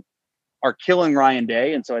imagine are killing Ryan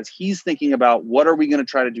Day. And so as he's thinking about what are we going to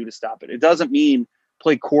try to do to stop it, it doesn't mean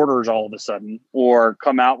play quarters all of a sudden or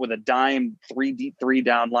come out with a dime 3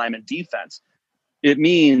 down lineman defense. It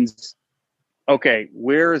means, okay,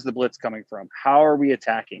 where is the blitz coming from? How are we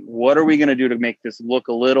attacking? What are we going to do to make this look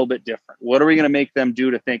a little bit different? What are we going to make them do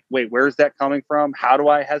to think, wait, where's that coming from? How do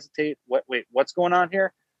I hesitate? What's going on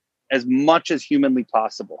here? As much as humanly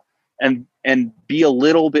possible, and be a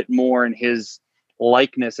little bit more in his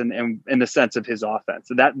likeness and in the sense of his offense.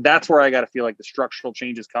 So that's where I got to feel like the structural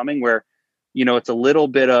change is coming, where, it's a little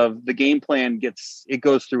bit of the game plan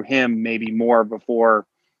goes through him maybe more before,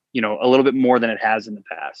 a little bit more than it has in the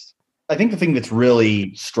past. I think the thing that's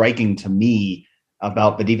really striking to me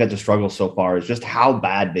about the defensive struggles so far is just how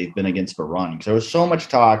bad they've been against the run. Because there was so much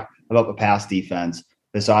talk about the pass defense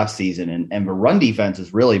this offseason, and the run defense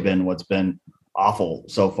has really been what's been awful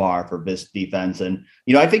so far for this defense. And,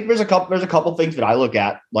 I think there's a couple things that I look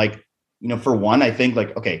at, like, for one, I think,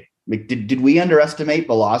 like, okay, did we underestimate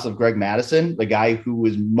the loss of Greg Madison, the guy who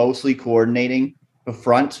was mostly coordinating the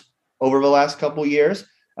front over the last couple of years?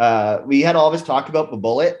 We had all this talk about the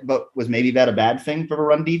bullet, but was maybe that a bad thing for the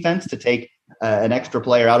run defense to take an extra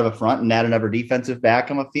player out of the front and add another defensive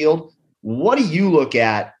back on the field? What do you look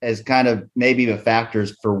at as kind of maybe the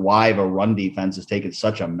factors for why the run defense has taken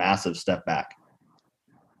such a massive step back?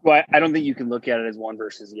 Well, I don't think you can look at it as one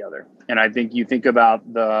versus the other. And I think you think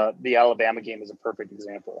about the Alabama game as a perfect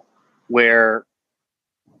example, where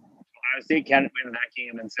Ohio State went into that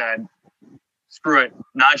game and said, screw it,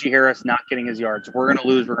 Najee Harris not getting his yards. We're going to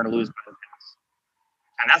lose by the pass.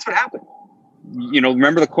 And that's what happened.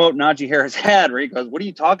 Remember the quote Najee Harris had where he goes, what are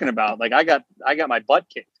you talking about? Like, I got my butt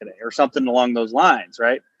kicked today, or something along those lines,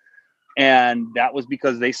 right? And that was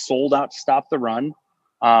because they sold out to stop the run,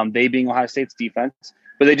 they being Ohio State's defense,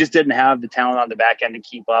 but they just didn't have the talent on the back end to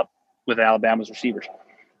keep up with Alabama's receivers.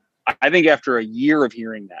 I think after a year of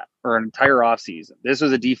hearing that, or an entire offseason, this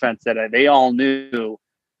was a defense that they all knew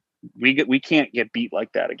we can't get beat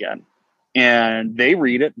like that again. And they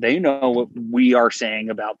read it. They know what we are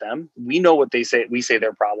saying about them. We know what we say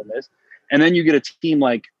their problem is. And then you get a team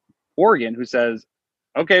like Oregon who says,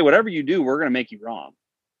 okay, whatever you do, we're going to make you wrong.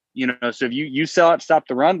 So if you sell out, stop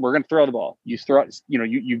the run, we're going to throw the ball. You throw it,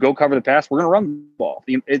 you go cover the pass, we're going to run the ball.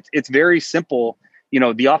 It's very simple.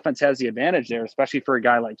 The offense has the advantage there, especially for a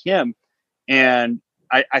guy like him. And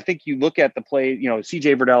I think you look at the play,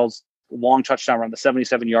 CJ Verdell's long touchdown run, the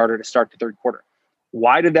 77-yarder to start the third quarter.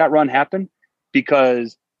 Why did that run happen?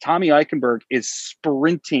 Because Tommy Eichenberg is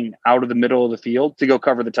sprinting out of the middle of the field to go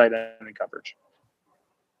cover the tight end in coverage.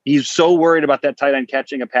 He's so worried about that tight end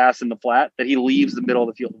catching a pass in the flat that he leaves the middle of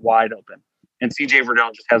the field wide open. And CJ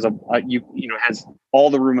Verdell just has has all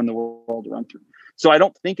the room in the world to run through. So I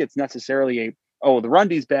don't think it's necessarily the run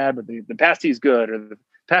D's bad, but the pass D's good, or the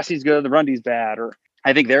pass D's good, the run D's bad. Or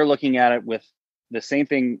I think they're looking at it with the same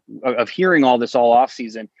thing of hearing all this all off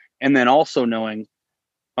season, and then also knowing,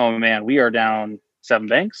 oh man, we are down Sevyn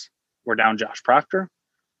Banks. We're down Josh Proctor.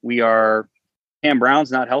 Cam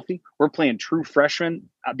Brown's not healthy. We're playing true freshmen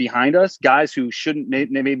behind us, guys who shouldn't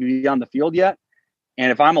maybe be on the field yet.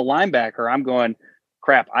 And if I'm a linebacker, I'm going,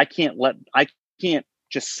 crap, I can't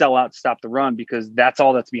just sell out, stop the run, because that's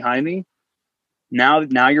all that's behind me. Now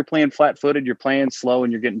you're playing flat-footed, you're playing slow,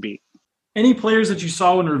 and you're getting beat. Any players that you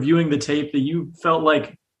saw when reviewing the tape that you felt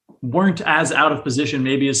like weren't as out of position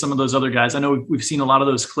maybe as some of those other guys? I know we've seen a lot of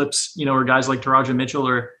those clips, or guys like Taraja Mitchell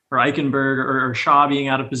or Eichenberg or Shaw being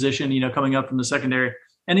out of position, coming up from the secondary.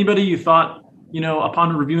 Anybody you thought,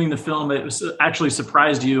 upon reviewing the film, it was actually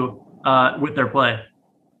surprised you with their play?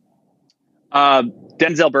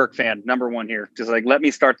 Denzel Burke fan, number one here. Just like, let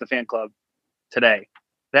me start the fan club today.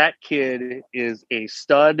 That kid is a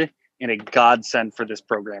stud and a godsend for this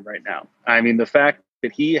program right now. I mean, the fact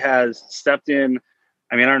that he has stepped in,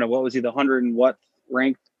 I don't know, what was he, the 100 and what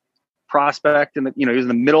ranked prospect? And he was in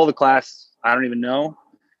the middle of the class. I don't even know.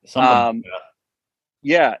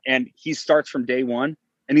 Yeah. And he starts from day one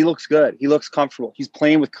and he looks good. He looks comfortable. He's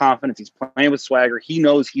playing with confidence. He's playing with swagger. He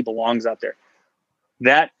knows he belongs out there.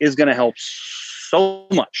 That is going to help so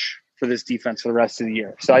much for this defense for the rest of the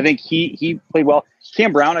year. So I think he played well.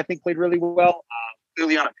 Cam Brown, I think, played really well.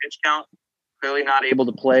 Clearly on a pitch count, clearly not able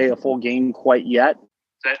to play a full game quite yet.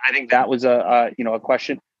 So I think that was a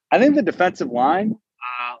question. I think the defensive line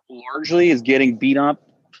largely is getting beat up,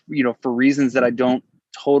 for reasons that I don't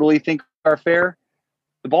totally think are fair.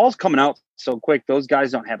 The ball's coming out so quick; those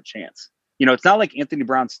guys don't have a chance. It's not like Anthony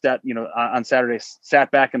Brown on Saturday sat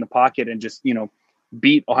back in the pocket and just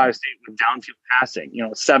beat Ohio State with downfield passing.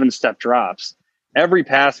 7-step drops. Every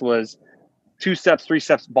pass was 2 steps, 3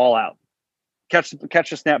 steps, ball out. Catch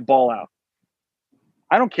the snap, ball out.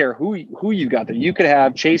 I don't care who you got there. You could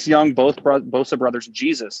have Chase Young, both Bosa brothers,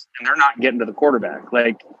 Jesus, and they're not getting to the quarterback.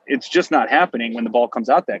 Like, it's just not happening when the ball comes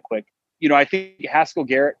out that quick. I think Haskell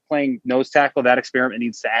Garrett playing nose tackle, that experiment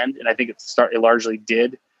needs to end. And I think it largely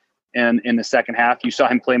did. And in the second half, you saw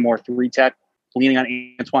him play more 3-tech, leaning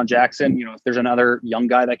on Antoine Jackson. If there's another young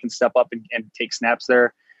guy that can step up and take snaps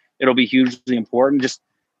there, it'll be hugely important. Just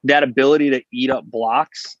that ability to eat up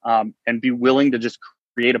blocks and be willing to just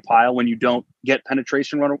create a pile when you don't get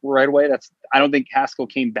penetration right away. I don't think Haskell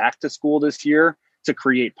came back to school this year to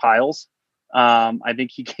create piles. I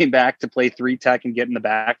think he came back to play 3-tech and get in the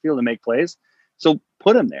backfield and make plays. So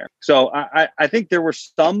put him there. So I think there were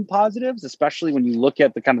some positives, especially when you look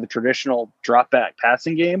at the kind of the traditional drop back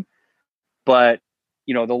passing game. But,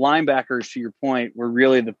 the linebackers, to your point, were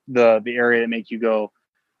really the area that make you go,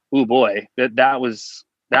 oh boy, that was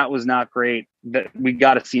not great. That we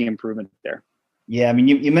got to see improvement there. Yeah, I mean,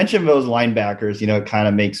 you mentioned those linebackers. It kind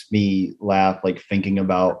of makes me laugh, like thinking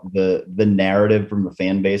about the narrative from the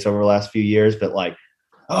fan base over the last few years. But like,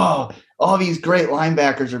 oh, all these great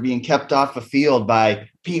linebackers are being kept off the field by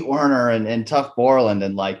Pete Werner and Tuff Borland.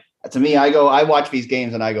 And like, to me, I watch these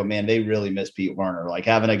games and I go, man, they really miss Pete Werner. Like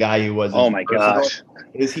having a guy who was, oh my gosh,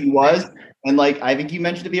 as he was. And like, I think you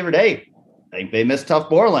mentioned it the other day, I think they missed Tuff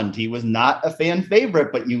Borland. He was not a fan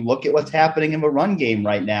favorite, but you look at what's happening in the run game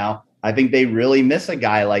right now. I think they really miss a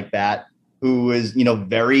guy like that who is,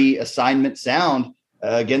 very assignment sound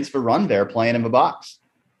against the run there, playing in the box.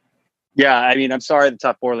 Yeah, I mean, I'm sorry that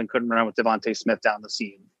Tuff Borland couldn't run with Devontae Smith down the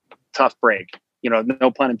seam. Tough break, no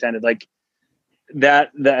pun intended. Like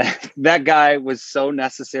that guy was so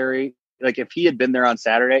necessary. Like if he had been there on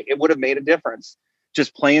Saturday, it would have made a difference.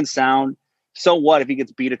 Just playing sound. So what if he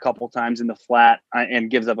gets beat a couple times in the flat and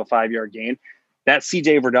gives up a 5-yard gain? That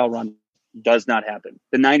CJ Verdell run does not happen.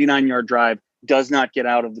 The 99-yard drive does not get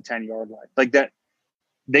out of the 10-yard line. Like that,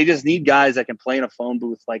 they just need guys that can play in a phone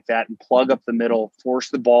booth like that and plug up the middle, force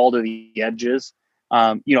the ball to the edges.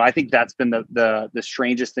 I think that's been the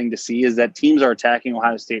strangest thing to see is that teams are attacking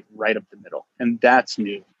Ohio State right up the middle, and that's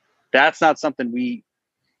new. That's not something we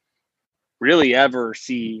really ever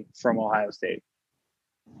see from Ohio State.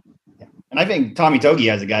 And I think Tommy Togi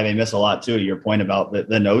has a guy they miss a lot too, to your point about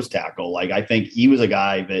the nose tackle. Like I think he was a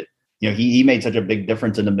guy that, he made such a big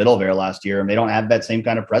difference in the middle there last year, and they don't have that same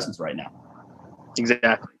kind of presence right now.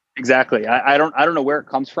 Exactly. I don't know where it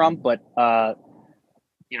comes from, but I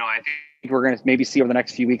think we're going to maybe see over the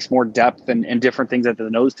next few weeks more depth and different things at the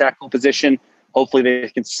nose tackle position. Hopefully they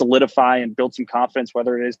can solidify and build some confidence,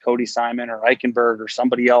 whether it is Cody Simon or Eichenberg or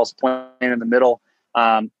somebody else playing in the middle.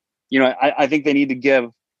 I think they need to give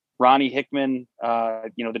Ronnie Hickman,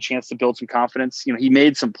 the chance to build some confidence. He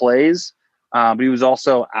made some plays, but he was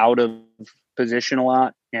also out of position a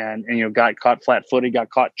lot and got caught flat-footed, got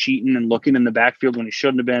caught cheating and looking in the backfield when he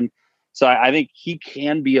shouldn't have been. So I think he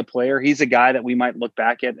can be a player. He's a guy that we might look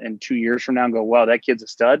back at in 2 years from now and go, wow, that kid's a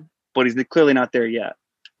stud, but he's clearly not there yet.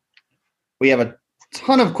 We have a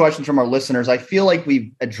ton of questions from our listeners. I feel like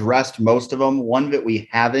we've addressed most of them. One that we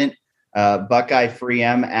haven't, Buckeye Free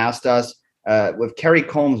M asked us, with Kerry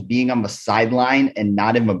Combs being on the sideline and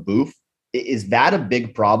not in the booth, is that a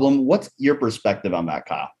big problem? What's your perspective on that,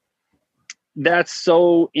 Kyle? That's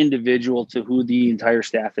so individual to who the entire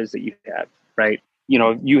staff is that you have, right?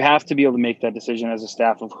 You have to be able to make that decision as a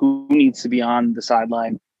staff of who needs to be on the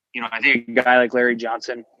sideline. I think a guy like Larry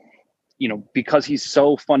Johnson, because he's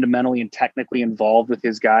so fundamentally and technically involved with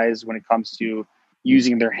his guys when it comes to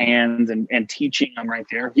using their hands and teaching them right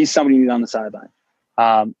there, he's somebody who's on the sideline.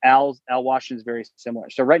 Al Washington is very similar.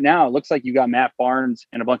 So right now it looks like you got Matt Barnes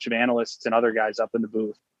and a bunch of analysts and other guys up in the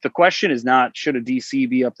booth. The question is not, should a DC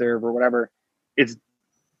be up there or whatever? It's,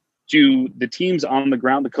 do the teams on the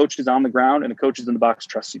ground, the coaches on the ground and the coaches in the box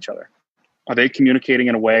trust each other? Are they communicating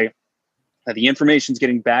in a way that the information is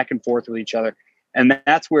getting back and forth with each other? And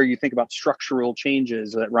that's where you think about structural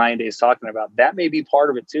changes that Ryan Day is talking about. That may be part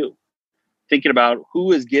of it too. Thinking about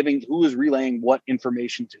who is relaying what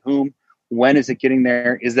information to whom, when is it getting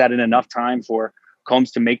there? Is that in enough time for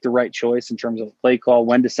Combs to make the right choice in terms of play call,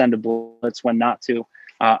 when to send a blitz, when not to?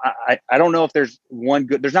 I don't know if there's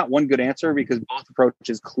not one good answer because both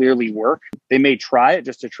approaches clearly work. They may try it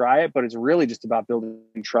just to try it, but it's really just about building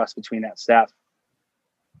trust between that staff.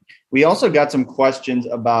 We also got some questions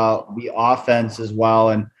about the offense as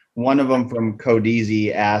well. And one of them from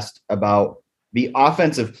Codese asked about the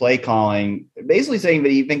offensive play calling, basically saying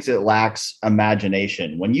that he thinks it lacks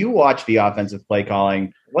imagination. When you watch the offensive play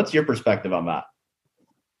calling, what's your perspective on that?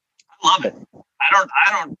 I love it.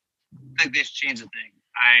 I don't think they should change a thing.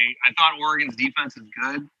 I thought Oregon's defense is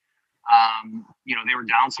good. They were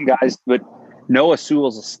down some guys, but Noah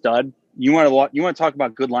Sewell's a stud. You want to talk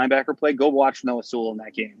about good linebacker play? Go watch Noah Sewell in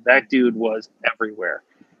that game. That dude was everywhere.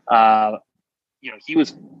 he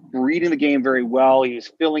was reading the game very well. He was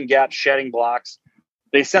filling gaps, shedding blocks.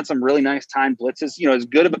 They sent some really nice timed blitzes. As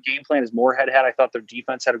good of a game plan as Moorhead had, I thought their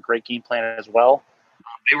defense had a great game plan as well.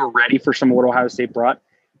 They were ready for some of what Ohio State brought,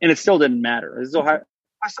 and it still didn't matter.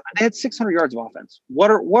 They had 600 yards of offense.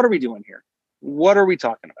 What are we doing here? What are we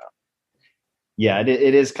talking about? Yeah,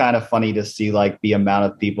 it is kind of funny to see like the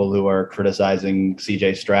amount of people who are criticizing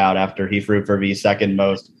C.J. Stroud after he threw for the second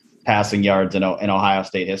most passing yards in Ohio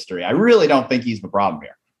State history. I really don't think he's the problem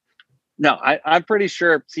here. No, I'm pretty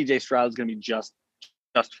sure C.J. Stroud is going to be just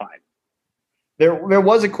fine. There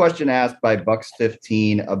was a question asked by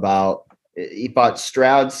Bucks15 about he thought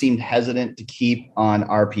Stroud seemed hesitant to keep on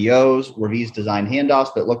RPOs. Were these designed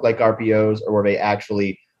handoffs that looked like RPOs, or were they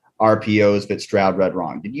actually RPOs that Stroud read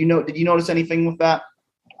wrong? Did you notice anything with that?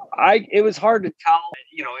 It was hard to tell.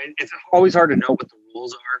 It's always hard to know what the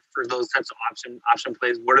rules are for those types of option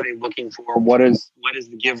plays. What are they looking for? What is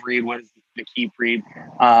the give read? What is the keep read?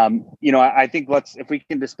 I think if we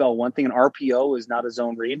can dispel one thing, an RPO is not a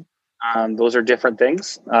zone read. Those are different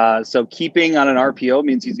things. So keeping on an RPO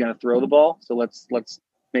means he's going to throw the ball. So let's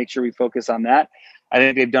make sure we focus on that. I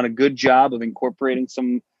think they've done a good job of incorporating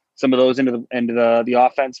some of those into the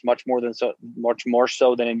offense, much more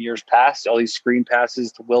so than in years past. All these screen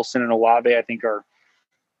passes to Wilson and Olave, I think, are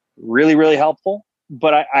really, really helpful.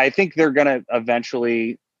 But I think they're going to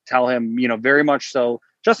eventually tell him, very much so.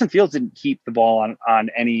 Justin Fields didn't keep the ball on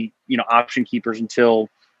any, option keepers until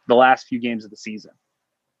the last few games of the season.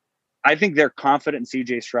 I think they're confident in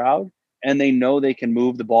C.J. Stroud, and they know they can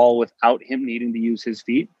move the ball without him needing to use his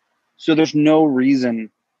feet. So there's no reason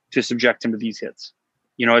to subject him to these hits.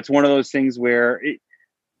 It's one of those things where,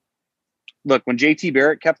 look, when JT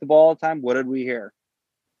Barrett kept the ball all the time, what did we hear?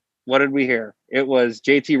 It was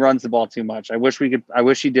JT runs the ball too much. I wish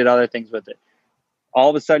he did other things with it. All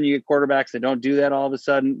of a sudden you get quarterbacks that don't do that all of a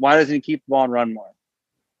sudden. Why doesn't he keep the ball and run more?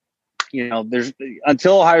 There's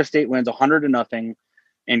until Ohio State wins 100-0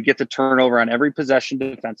 and gets a turnover on every possession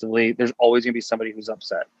defensively, there's always going to be somebody who's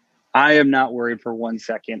upset. I am not worried for 1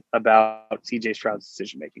 second about CJ Stroud's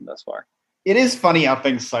decision-making thus far. It is funny how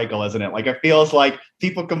things cycle, isn't it? Like, it feels like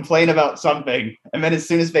people complain about something, and then as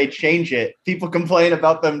soon as they change it, people complain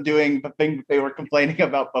about them doing the thing that they were complaining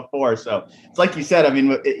about before. So it's like you said, I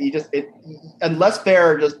mean, unless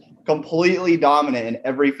they're just completely dominant in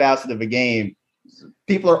every facet of the game,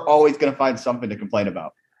 people are always going to find something to complain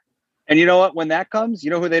about. And you know what? When that comes, you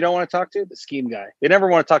know who they don't want to talk to? The scheme guy. They never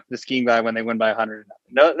want to talk to the scheme guy when they win by 100.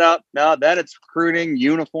 No. Then it's recruiting,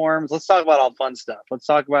 uniforms. Let's talk about all fun stuff. Let's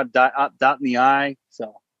talk about dotting the I.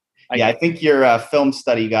 So, I think your film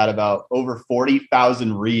study got about over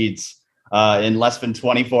 40,000 reads in less than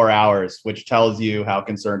 24 hours, which tells you how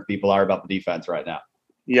concerned people are about the defense right now.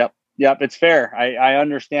 Yep. It's fair. I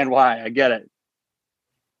understand why. I get it.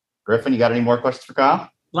 Griffin, you got any more questions for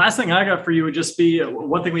Kyle? Last thing I got for you would just be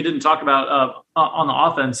one thing we didn't talk about on the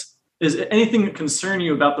offense is anything that concern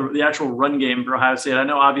you about the actual run game for Ohio State. I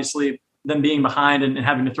know obviously them being behind and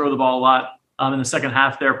having to throw the ball a lot in the second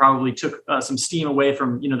half there probably took some steam away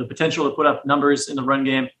from the potential to put up numbers in the run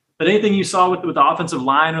game. But anything you saw with the offensive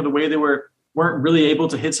line or the way they weren't really able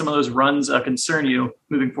to hit some of those runs concern you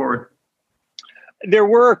moving forward? There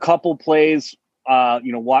were a couple plays,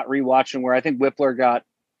 rewatching where I think Whippler got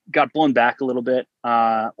blown back a little bit.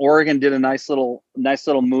 Oregon did a nice little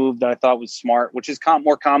move that I thought was smart, which is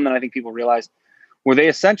more common than I think people realize, where they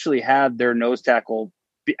essentially had their nose tackle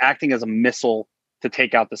acting as a missile to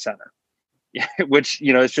take out the center, which,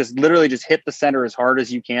 it's just literally just hit the center as hard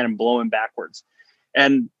as you can and blow him backwards.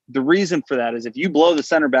 And the reason for that is if you blow the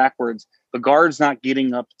center backwards, the guard can't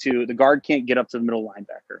get up to the middle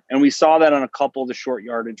linebacker. And we saw that on a couple of the short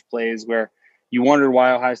yardage plays where you wondered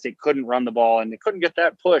why Ohio State couldn't run the ball and they couldn't get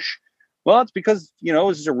that push. Well, it's because, it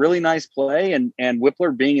was just a really nice play and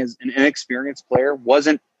Whippler, being as an inexperienced player,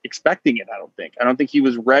 wasn't expecting it, I don't think he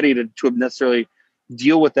was ready to have necessarily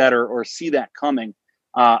deal with that or see that coming.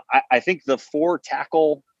 I think the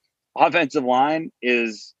 4-tackle offensive line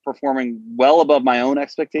is performing well above my own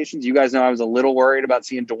expectations. You guys know I was a little worried about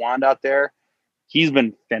seeing DeWand out there. He's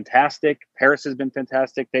been fantastic. Paris has been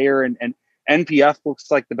fantastic there. And NPF looks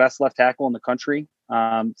like the best left tackle in the country.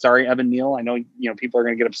 Sorry, Evan Neal. I know, people are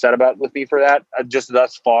going to get upset with me for that. Just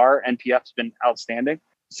thus far, NPF's been outstanding.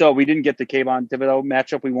 So we didn't get the Kayvon Thibodeau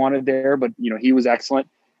matchup we wanted there, but he was excellent.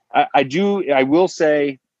 I will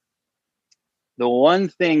say the one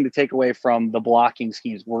thing to take away from the blocking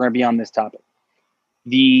schemes, we're going to be on this topic.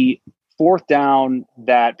 The fourth down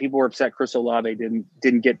that people were upset Chris Olave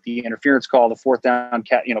didn't get the interference call, the fourth down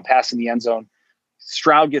pass in the end zone.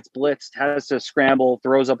 Stroud gets blitzed, has to scramble,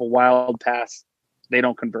 throws up a wild pass. They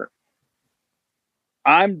don't convert.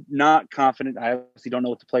 I'm not confident. I obviously don't know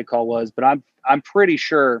what the play call was, but I'm pretty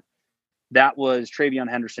sure that was TreVeyon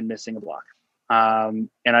Henderson missing a block. And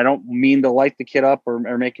I don't mean to light the kid up or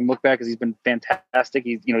make him look bad, because he's been fantastic.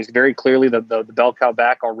 He's very clearly the bell cow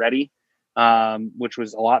back already, which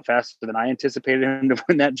was a lot faster than I anticipated him to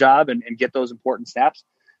win that job and get those important snaps.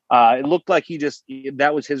 It looked like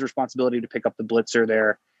that was his responsibility to pick up the blitzer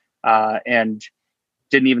there, and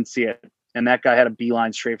didn't even see it. And that guy had a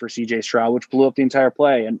beeline straight for CJ Stroud, which blew up the entire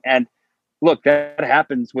play. And look, that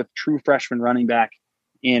happens with true freshman running back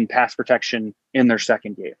in pass protection in their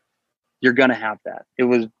second game. You're going to have that. It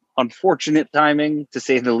was unfortunate timing, to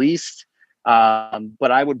say the least.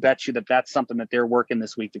 But I would bet you that that's something that they're working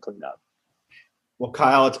this week to clean up. Well,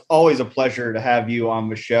 Kyle, it's always a pleasure to have you on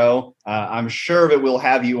the show. I'm sure that we'll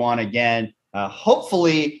have you on again.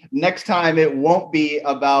 Hopefully next time it won't be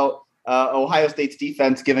about Ohio State's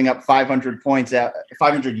defense giving up 500 points at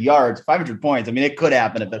 500 yards, 500 points. I mean, it could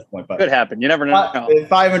happen at this point, but could happen. You never know.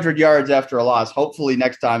 500 yards after a loss. Hopefully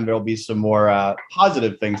next time there'll be some more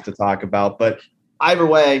positive things to talk about. But either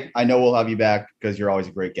way, I know we'll have you back because you're always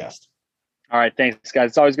a great guest. All right. Thanks, guys.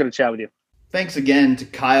 It's always good to chat with you. Thanks again to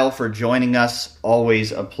Kyle for joining us.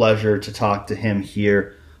 Always a pleasure to talk to him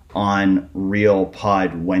here on Real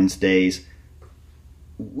Pod Wednesdays.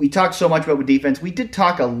 We talked so much about the defense. We did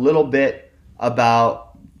talk a little bit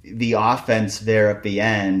about the offense there at the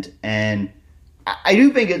end, and I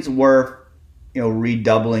do think it's worth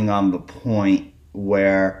redoubling on the point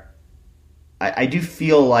where I do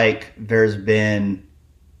feel like there's been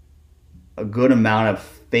a good amount of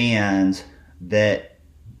fans that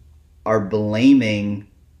are blaming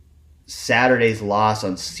Saturday's loss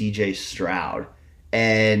on CJ Stroud,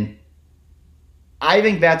 and I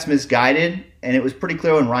think that's misguided. And it was pretty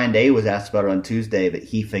clear when Ryan Day was asked about it on Tuesday that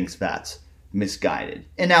he thinks that's misguided.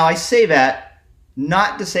 And now I say that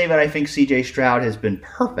not to say that I think C.J. Stroud has been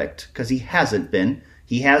perfect, because he hasn't been.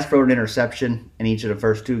 He has thrown an interception in each of the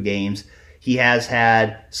first two games. He has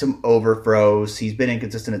had some overthrows. He's been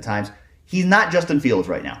inconsistent at times. He's not Justin Fields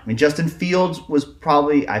right now. I mean, Justin Fields was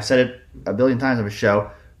probably, I've said it a billion times on the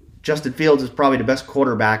show, Justin Fields is probably the best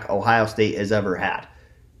quarterback Ohio State has ever had.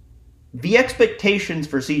 The expectations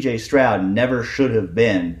for C.J. Stroud never should have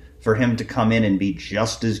been for him to come in and be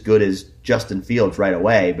just as good as Justin Fields right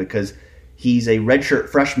away, because he's a redshirt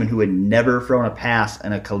freshman who had never thrown a pass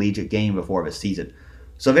in a collegiate game before this season.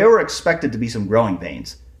 So there were expected to be some growing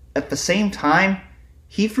pains. At the same time,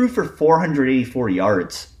 he threw for 484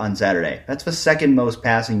 yards on Saturday. That's the second most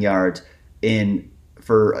passing yards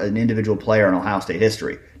for an individual player in Ohio State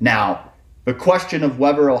history. Now, the question of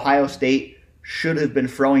whether Ohio State should have been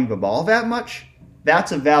throwing the ball that much,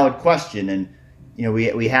 that's a valid question. And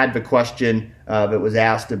we had the question that was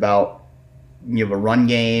asked about the run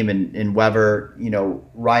game and whether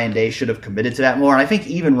Ryan Day should have committed to that more. And I think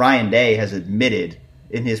even Ryan Day has admitted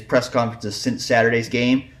in his press conferences since Saturday's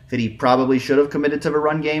game that he probably should have committed to the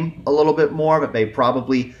run game a little bit more, but they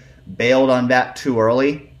probably bailed on that too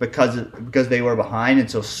early because they were behind.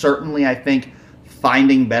 And so certainly I think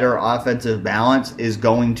finding better offensive balance is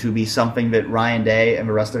going to be something that Ryan Day and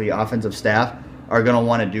the rest of the offensive staff are going to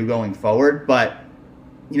want to do going forward. But,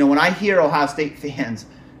 when I hear Ohio State fans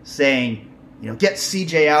saying, get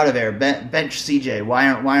CJ out of there, bench CJ, why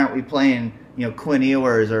aren't we playing, Quinn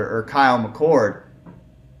Ewers or Kyle McCord?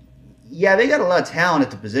 Yeah, they got a lot of talent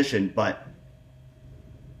at the position, but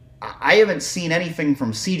I haven't seen anything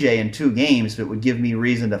from CJ in 2 games that would give me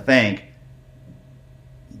reason to think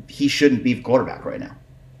he shouldn't be the quarterback right now.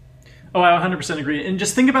 Oh, I 100% agree. And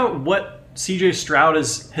just think about what C.J. Stroud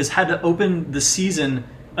has had to open the season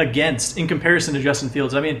against in comparison to Justin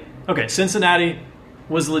Fields. I mean, okay, Cincinnati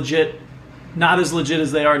was legit, not as legit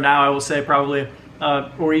as they are now, I will say, probably,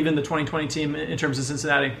 or even the 2020 team in terms of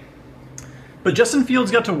Cincinnati. But Justin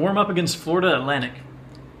Fields got to warm up against Florida Atlantic.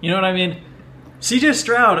 You know what I mean? C.J.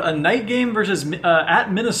 Stroud, a night game versus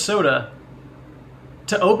at Minnesota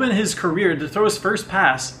to open his career, to throw his first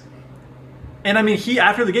pass. And I mean,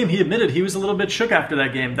 after the game, he admitted he was a little bit shook after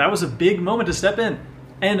that game. That was a big moment to step in.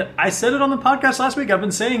 And I said it on the podcast last week. I've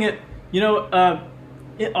been saying it,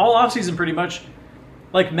 all offseason pretty much.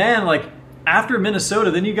 After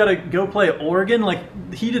Minnesota, then you got to go play Oregon.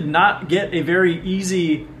 He did not get a very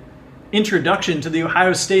easy introduction to the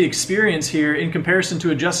Ohio State experience here in comparison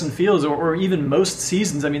to a Justin Fields or even most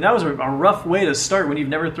seasons. I mean, that was a rough way to start when you've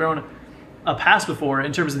never thrown a pass before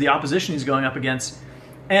in terms of the opposition he's going up against.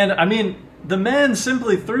 And I mean, the man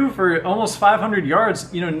simply threw for almost 500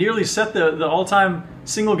 yards, nearly set the all-time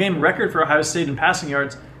single-game record for Ohio State in passing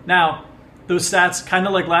yards. Now, those stats, kind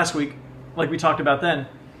of like last week, like we talked about then,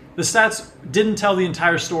 the stats didn't tell the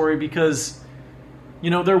entire story because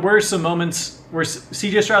there were some moments where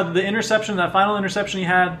C.J. Stroud, the interception, that final interception he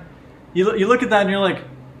had, you look at that and you're like,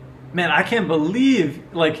 man, I can't believe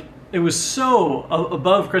it was so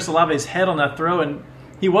above Chris Olave's head on that throw, and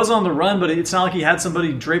he was on the run, but it's not like he had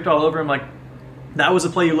somebody draped all over him. Like, that was a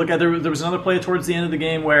play you look at. There was another play towards the end of the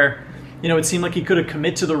game where, it seemed like he could have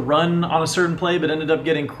committed to the run on a certain play, but ended up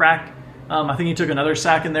getting cracked. I think he took another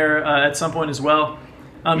sack in there at some point as well.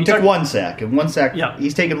 He took one sack. Yeah.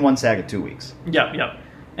 He's taken one sack in 2 weeks. Yeah.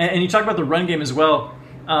 And you talk about the run game as well.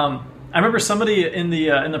 I remember somebody in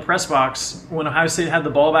the press box when Ohio State had the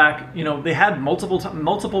ball back. They had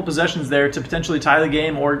multiple possessions there to potentially tie the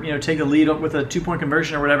game or take the lead with a 2-point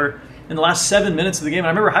conversion or whatever in the last 7 minutes of the game. And I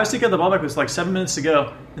remember Ohio State got the ball back with 7 minutes to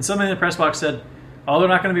go, and somebody in the press box said, "Oh, they're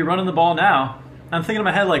not going to be running the ball now." And I'm thinking in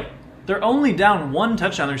my head they're only down 1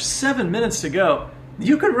 touchdown. There's 7 minutes to go.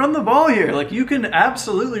 You can run the ball here. You can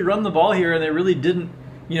absolutely run the ball here, and they really didn't.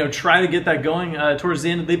 Try to get that going towards the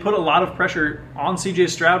end. They put a lot of pressure on C.J.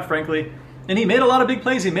 Stroud, frankly, and he made a lot of big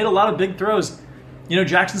plays. He made a lot of big throws.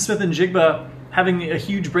 Jackson Smith and Jigba having a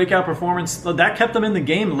huge breakout performance, that kept them in the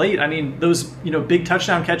game late. I mean, those big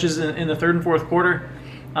touchdown catches in the third and fourth quarter.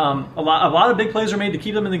 A lot of big plays were made to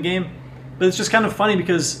keep them in the game, but it's just kind of funny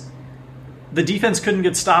because the defense couldn't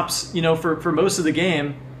get stops, for most of the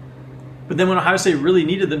game. But then when Ohio State really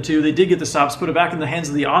needed them to, they did get the stops, put it back in the hands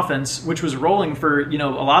of the offense, which was rolling for, a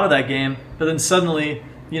lot of that game. But then suddenly,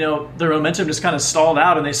 their momentum just kind of stalled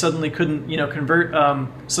out, and they suddenly couldn't, convert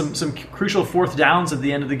some crucial fourth downs at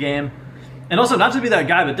the end of the game. And also, not to be that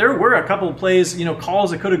guy, but there were a couple of plays,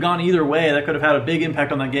 calls that could have gone either way that could have had a big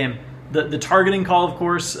impact on that game. The targeting call, of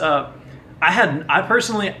course, I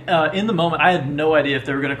personally, in the moment, I had no idea if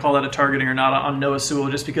they were going to call that a targeting or not on Noah Sewell,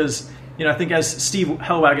 just because, I think as Steve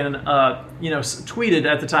Hellwagon, tweeted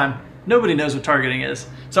at the time, nobody knows what targeting is.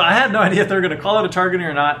 So I had no idea if they were going to call it a targeting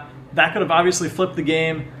or not. That could have obviously flipped the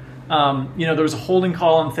game. There was a holding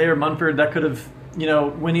call on Thayer Munford that could have,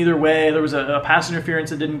 went either way. There was a pass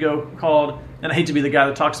interference that didn't go called. And I hate to be the guy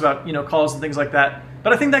that talks about, calls and things like that.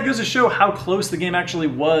 But I think that goes to show how close the game actually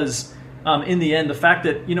was in the end. The fact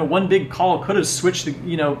that, one big call could have switched,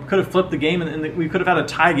 could have flipped the game, and we could have had a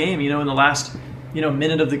tie game, in the last,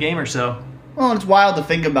 minute of the game or so. Well, it's wild to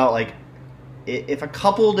think about, if a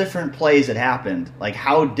couple different plays had happened,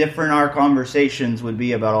 how different our conversations would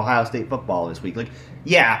be about Ohio State football this week.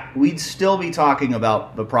 Yeah, we'd still be talking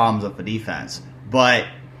about the problems of the defense, but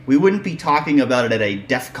we wouldn't be talking about it at a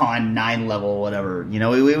DEFCON 9 level, whatever.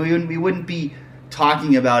 We wouldn't be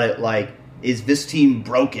talking about it is this team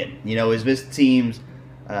broken? Is this team's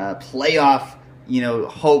playoff,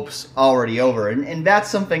 hopes already over? And that's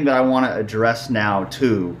something that I want to address now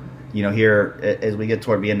too. Here as we get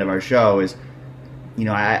toward the end of our show is,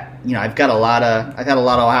 I've got a lot of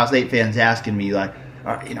Ohio State fans asking me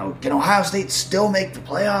can Ohio State still make the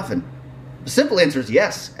playoff? And the simple answer is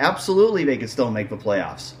yes, absolutely they can still make the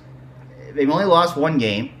playoffs. They've only lost one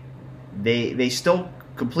game. They still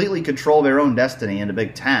completely control their own destiny in the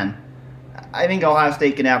Big Ten. I think Ohio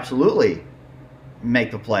State can absolutely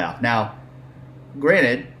make the playoff. Now,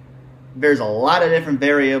 granted, there's a lot of different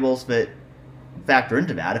variables that factor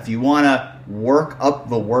into that. If you want to work up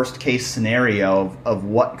the worst case scenario of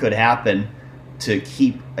what could happen to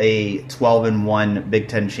keep a 12-1 Big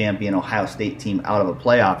Ten champion Ohio State team out of a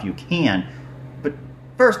playoff, you can. But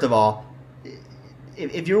first of all,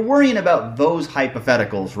 if you're worrying about those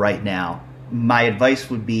hypotheticals right now, my advice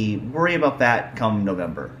would be worry about that come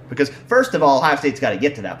November. Because first of all, Ohio State's got to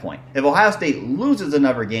get to that point. If Ohio State loses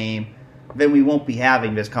another game, then we won't be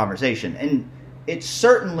having this conversation. And it's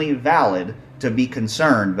certainly valid to be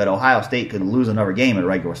concerned that Ohio State could lose another game in the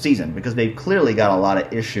regular season, because they've clearly got a lot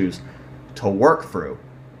of issues to work through.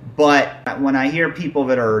 But when I hear people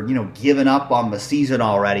that are, giving up on the season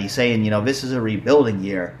already, saying, this is a rebuilding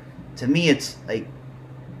year, to me it's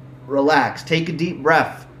relax, take a deep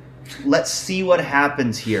breath. Let's see what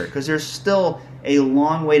happens here, because there's still a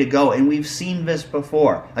long way to go, and we've seen this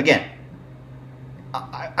before. Again,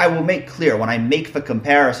 I will make clear, when I make the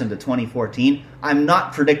comparison to 2014, I'm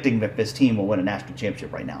not predicting that this team will win a national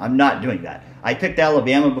championship right now. I'm not doing that. I picked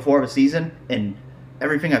Alabama before the season, and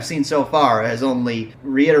everything I've seen so far has only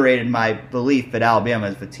reiterated my belief that Alabama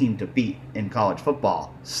is the team to beat in college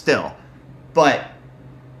football still. But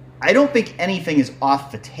I don't think anything is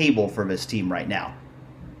off the table for this team right now.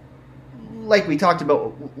 Like we talked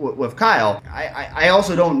about with Kyle, I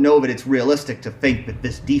also don't know that it's realistic to think that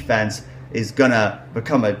this defense is going to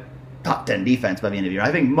become a top 10 defense by the end of the year.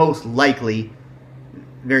 I think most likely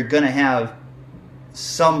they're going to have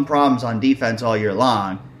some problems on defense all year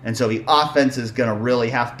long, and so the offense is going to really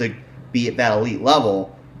have to be at that elite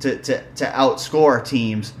level to outscore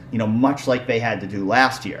teams, much like they had to do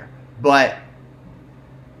last year. But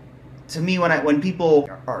to me, when people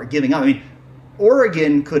are giving up,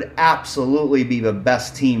 Oregon could absolutely be the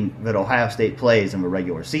best team that Ohio State plays in the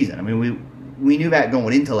regular season. We knew that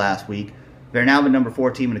going into last week. They're now the number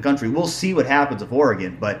 4 team in the country. We'll see what happens with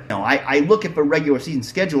Oregon. But I look at the regular season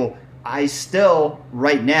schedule. I still,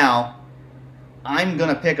 right now, I'm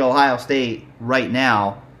going to pick Ohio State right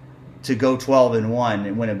now to go 12-1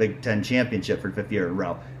 and win a Big Ten championship for the 5th year in a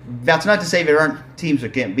row. That's not to say there aren't teams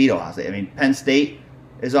that can't beat Ohio State. Penn State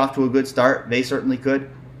is off to a good start. They certainly could.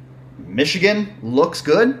 Michigan looks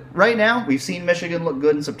good right now. We've seen Michigan look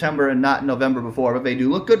good in September and not in November before, but they do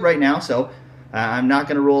look good right now, so I'm not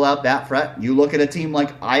going to rule out that threat. You look at a team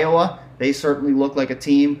like Iowa, they certainly look like a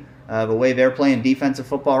team, the way they're playing defensive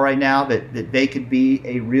football right now, that they could be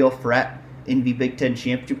a real threat in the Big Ten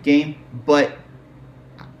championship game. But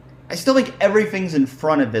I still think everything's in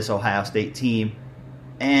front of this Ohio State team,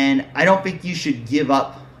 and I don't think you should give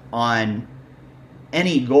up on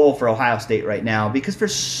any goal for Ohio State right now because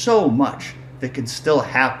there's so much that can still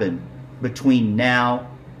happen between now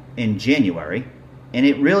and January. And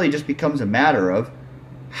it really just becomes a matter of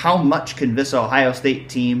how much can this Ohio State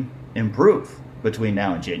team improve between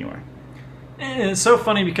now and January. And it's so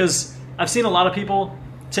funny because I've seen a lot of people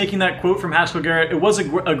taking that quote from Haskell Garrett. It was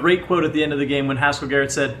a great quote at the end of the game when Haskell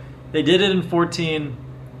Garrett said, they did it in 14,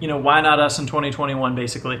 why not us in 2021,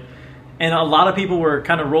 basically. And a lot of people were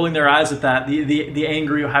kind of rolling their eyes at that. The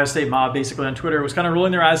angry Ohio State mob, basically, on Twitter was kind of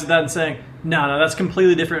rolling their eyes at that and saying, no, that's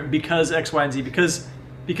completely different because X, Y, and Z.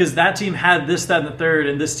 Because that team had this, that, and the third,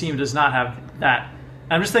 and this team does not have that.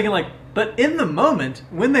 And I'm just thinking, but in the moment,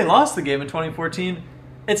 when they lost the game in 2014,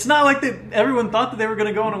 it's not like everyone thought that they were going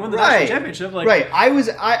to go on and win the national championship. Right. I was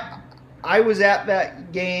at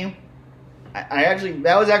that game.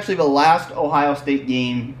 That was actually the last Ohio State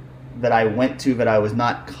game that I went to that I was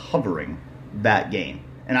not covering that game.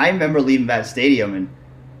 And I remember leaving that stadium, and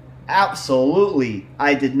absolutely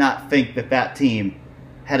I did not think that team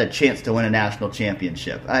had a chance to win a national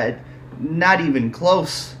championship. Not even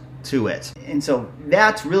close to it. And so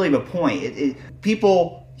that's really the point.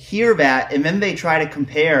 People hear that, and then they try to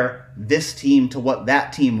compare this team to what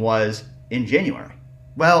that team was in January.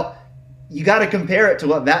 Well, you got to compare it to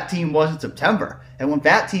what that team was in September. And what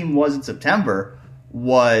that team was in September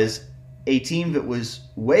was a team that was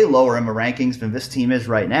way lower in the rankings than this team is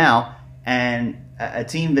right now, and a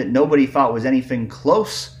team that nobody thought was anything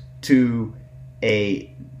close to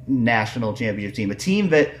a national championship team. A team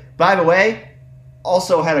that, by the way,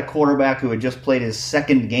 also had a quarterback who had just played his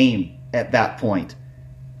second game at that point.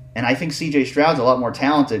 And I think C.J. Stroud's a lot more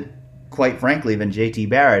talented, quite frankly, than J.T.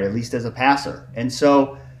 Barrett, at least as a passer. And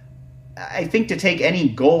so I think to take any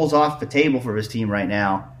goals off the table for this team right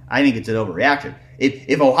now, I think it's an overreaction.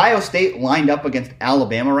 If Ohio State lined up against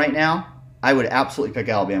Alabama right now, I would absolutely pick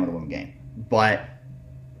Alabama to win the game. But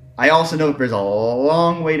I also know that there's a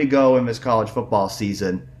long way to go in this college football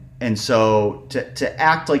season. And so to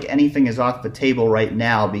act like anything is off the table right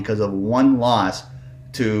now because of one loss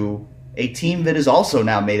to a team that has also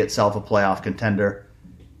now made itself a playoff contender,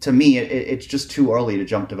 to me, it's just too early to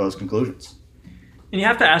jump to those conclusions. And you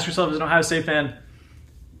have to ask yourself as an Ohio State fan,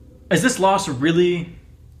 is this loss really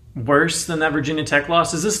worse than that Virginia Tech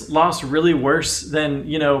loss? Is this loss really worse than,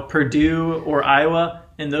 Purdue or Iowa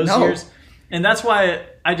in those years? And that's why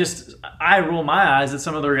I roll my eyes at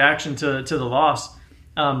some of the reaction to the loss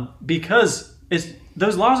because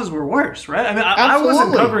those losses were worse, right? I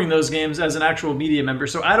wasn't covering those games as an actual media member,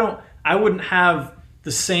 so I wouldn't have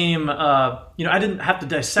the same, I didn't have to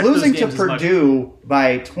dissect losing those games to Purdue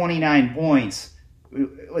by 29 points.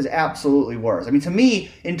 It was absolutely worse. To me,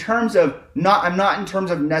 in terms of I'm not in terms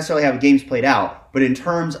of necessarily how the games played out, but in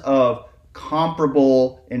terms of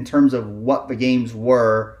comparable, in terms of what the games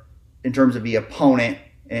were, in terms of the opponent,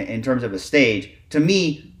 in terms of the stage. To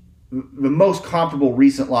me, the most comparable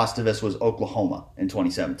recent loss to this was Oklahoma in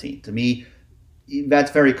 2017. To me,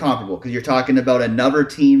 that's very comparable because you're talking about another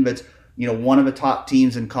team that's one of the top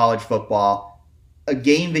teams in college football. A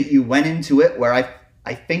game that you went into it where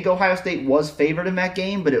I think Ohio State was favored in that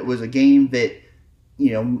game, but it was a game that,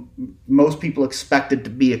 most people expected to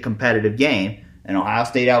be a competitive game, and Ohio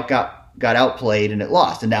State got outplayed and it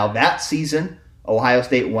lost. And now that season, Ohio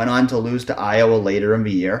State went on to lose to Iowa later in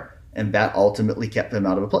the year, and that ultimately kept them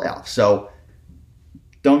out of the playoffs. So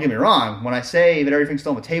don't get me wrong, when I say that everything's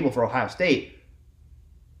still on the table for Ohio State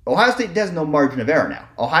has no margin of error now.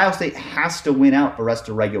 Ohio State has to win out the rest of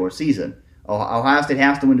the regular season. Ohio State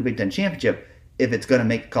has to win the Big Ten championship if it's going to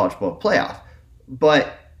make the college football playoff.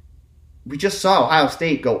 But we just saw Ohio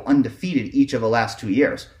State go undefeated each of the last 2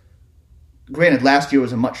 years. granted, last year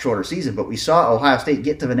was a much shorter season, but we saw Ohio State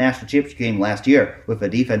get to the national championship game last year with a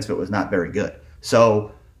defense that was not very good.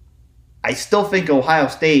 So I still think Ohio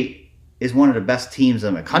State is one of the best teams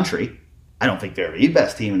in the country. I don't think they're the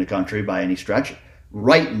best team in the country by any stretch.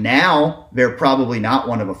 Right now, they're probably not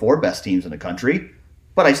one of the 4 best teams in the country,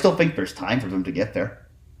 but I still think there's time for them to get there.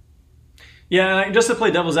 Yeah, just to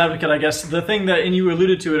play devil's advocate, I guess, the thing that, and you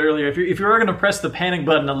alluded to it earlier, if you are going to press the panic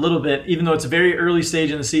button a little bit, even though it's a very early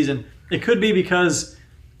stage in the season, it could be because,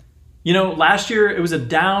 last year it was a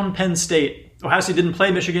down Penn State. Ohio State didn't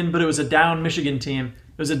play Michigan, but it was a down Michigan team.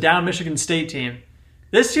 It was a down Michigan State team.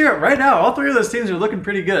 This year, right now, all 3 of those teams are looking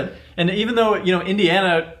pretty good. And even though,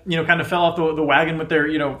 Indiana, kind of fell off the wagon with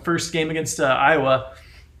their, first game against Iowa,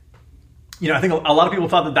 I think a lot of people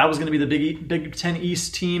thought that was going to be the Big Ten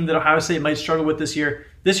East team that Ohio State might struggle with this year.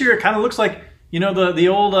 This year, it kind of looks like, the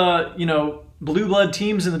old, blue blood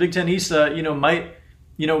teams in the Big Ten East, might,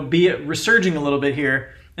 be resurging a little bit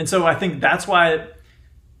here. And so I think that's why,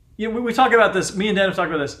 we talk about this, me and Dan have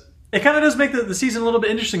talked about this. It kind of does make the season a little bit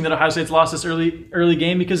interesting that Ohio State's lost this early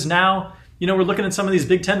game, because now, we're looking at some of these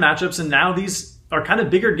Big Ten matchups, and now these are kind of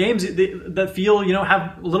bigger games that feel,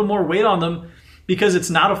 have a little more weight on them, because it's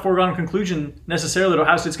not a foregone conclusion necessarily that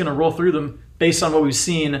Ohio State's going to roll through them based on what we've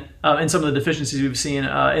seen and some of the deficiencies we've seen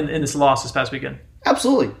in this loss this past weekend.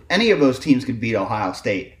 Absolutely. Any of those teams could beat Ohio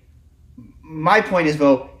State. My point is,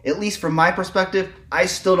 though, at least from my perspective, I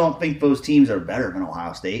still don't think those teams are better than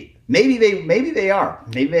Ohio State. Maybe they are.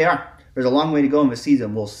 Maybe they are. There's a long way to go in the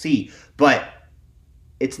season. We'll see. But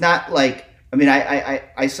it's not like,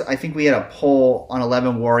 I think we had a poll on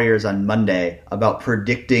 11 Warriors on Monday about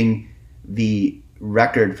predicting the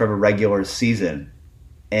record for the regular season,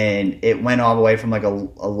 and it went all the way from like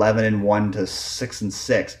 11-1 to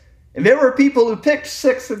 6-6. And there were people who picked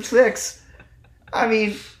 6-6.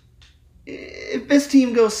 If this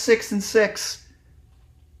team goes 6-6,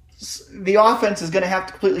 the offense is going to have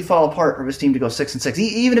to completely fall apart for this team to go 6-6.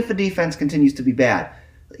 Even if the defense continues to be bad,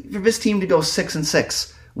 for this team to go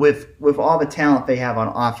 6-6 with all the talent they have on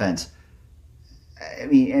offense.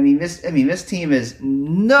 This team is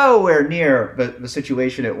nowhere near the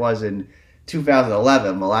situation it was in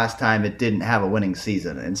 2011, the last time it didn't have a winning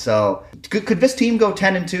season. And so, could this team go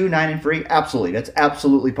 10-2, 9-3? Absolutely, that's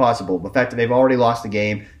absolutely possible. The fact that they've already lost the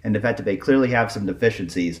game, and the fact that they clearly have some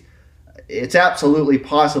deficiencies, it's absolutely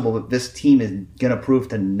possible that this team is going to prove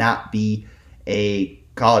to not be a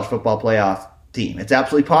college football playoff team. It's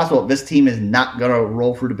absolutely possible that this team is not going to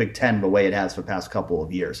roll through the Big Ten the way it has for the past couple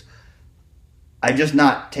of years. I'm just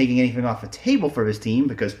not taking anything off the table for this team,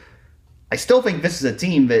 because I still think this is a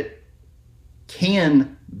team that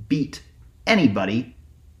can beat anybody.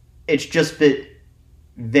 It's just that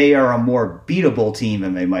they are a more beatable team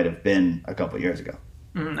than they might have been a couple years ago.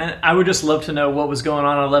 And I would just love to know what was going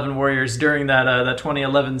on at 11 Warriors during that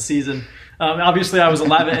 2011 season. Obviously, I was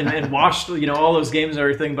 11 and watched all those games and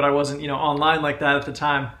everything, but I wasn't online like that at the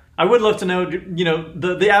time. I would love to know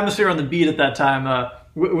the atmosphere on the beat at that time.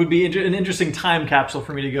 Would be an interesting time capsule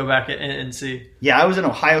for me to go back and see. Yeah, I was an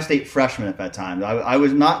Ohio State freshman at that time. I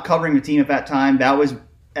was not covering the team at that time. That was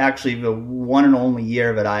actually the one and only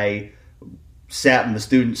year that I sat in the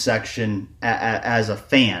student section as a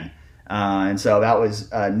fan. And so that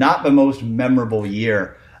was not the most memorable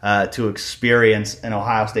year to experience an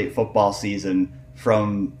Ohio State football season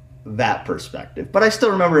from that perspective. But I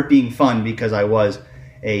still remember it being fun, because I was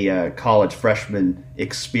a college freshman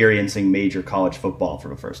experiencing major college football for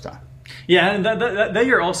the first time. Yeah, and that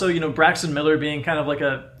year also, Braxton Miller being kind of like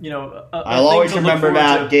I'll always remember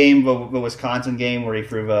that game, the Wisconsin game, where he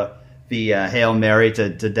threw the Hail Mary to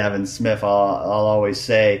Devin Smith. I'll always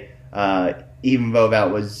say, even though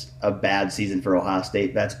that was a bad season for Ohio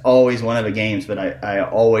State, that's always one of the games that I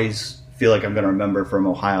always feel like I'm going to remember from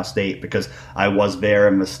Ohio State, because I was there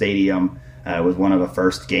in the stadium. It was one of the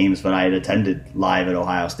first games that I had attended live at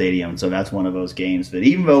Ohio Stadium. So that's one of those games that,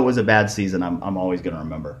 even though it was a bad season, I'm always going to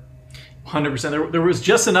remember. 100%. There was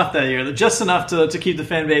just enough that year, just enough to keep the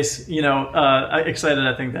fan base, excited,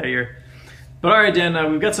 I think, that year. But all right,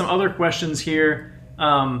 Dan, we've got some other questions here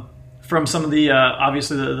from some of the,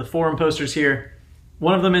 obviously, the forum posters here.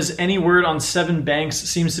 One of them is, any word on Sevyn Banks?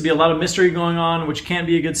 Seems to be a lot of mystery going on, which can't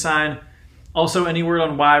be a good sign. Also, any word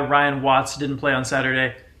on why Ryan Watts didn't play on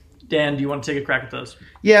Saturday? Dan, do you want to take a crack at those?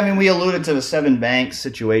 Yeah, we alluded to the Sevyn Banks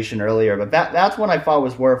situation earlier, but that's one I thought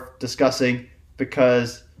was worth discussing,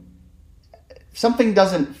 because something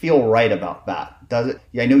doesn't feel right about that, does it?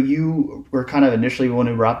 Yeah, I know you were kind of initially the one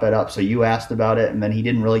who brought that up, so you asked about it, and then he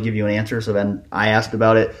didn't really give you an answer, so then I asked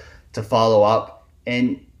about it to follow up,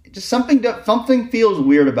 and just something feels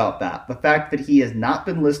weird about that. The fact that he has not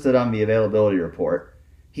been listed on the availability report,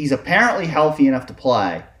 He's apparently healthy enough to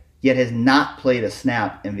play, yet has not played a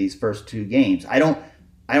snap in these first 2 games. I don't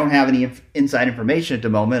have any inside information at the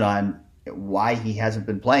moment on why he hasn't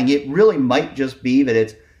been playing. It really might just be that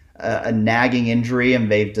it's a nagging injury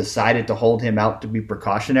and they've decided to hold him out to be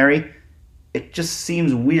precautionary. It just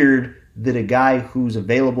seems weird that a guy who's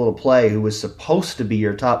available to play, who was supposed to be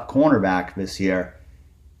your top cornerback this year,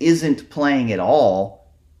 isn't playing at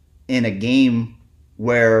all in a game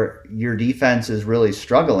where your defense is really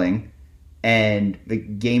struggling and the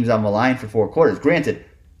game's on the line for 4 quarters. Granted,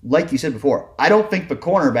 like you said before, I don't think the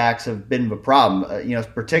cornerbacks have been the problem.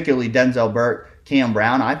 Particularly Denzel Burke, Cam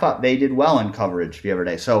Brown. I thought they did well in coverage the other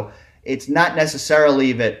day. So it's not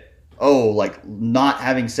necessarily that, not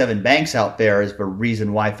having Sevyn Banks out there is the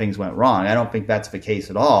reason why things went wrong. I don't think that's the case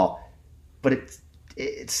at all. But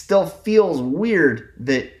it still feels weird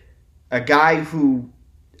that a guy who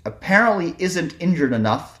apparently isn't injured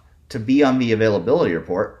enough to be on the availability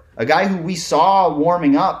report, a guy who we saw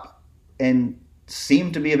warming up and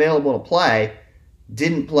seemed to be available to play,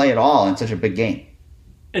 didn't play at all in such a big game.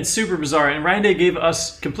 It's super bizarre. And Ryan Day gave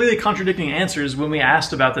us completely contradicting answers when we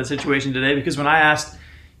asked about that situation today, because when I asked,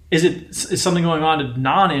 is something going on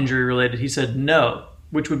non-injury related, he said no,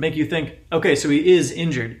 which would make you think, okay, so he is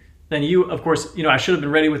injured. Then you, of course, I should have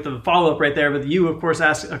been ready with the follow-up right there, but you, of course,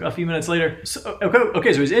 asked a few minutes later, so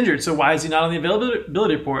he's injured, so why is he not on the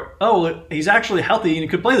availability report? Oh, well, he's actually healthy and he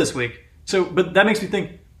could play this week. But that makes me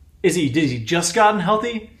think, did he just gotten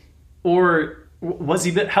healthy? Or was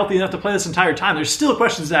he healthy enough to play this entire time? There's still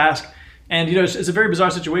questions to ask, and it's a very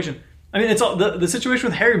bizarre situation. I mean, it's all, the situation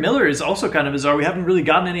with Harry Miller is also kind of bizarre. We haven't really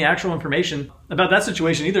gotten any actual information about that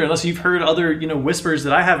situation either, unless you've heard other whispers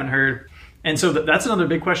that I haven't heard. And so that's another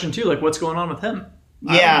big question too. Like, what's going on with him?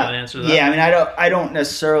 I don't know how to answer that. Yeah. I mean, I don't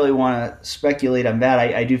necessarily want to speculate on that.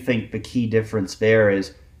 I do think the key difference there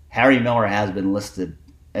is Harry Miller has been listed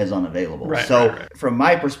as unavailable. Right. From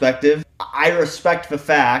my perspective, I respect the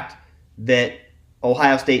fact that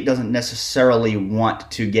Ohio State doesn't necessarily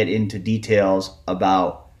want to get into details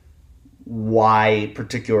about why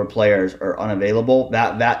particular players are unavailable.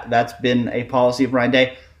 That's been a policy of Ryan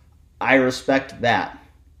Day. I respect that.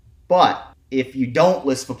 But if you don't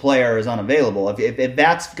list the player as unavailable, if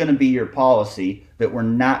that's going to be your policy, that we're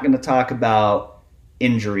not going to talk about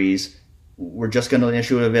injuries, we're just going to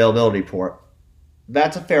issue an availability report,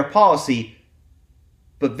 that's a fair policy.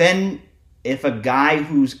 But then if a guy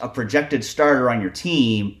who's a projected starter on your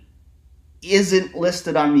team isn't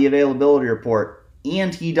listed on the availability report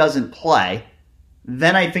and he doesn't play,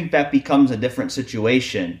 then I think that becomes a different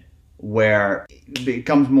situation where it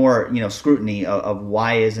becomes more, scrutiny of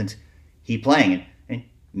why isn't he playing. And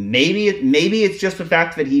maybe it's just the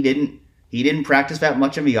fact that he didn't practice that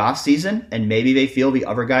much in the offseason, and maybe they feel the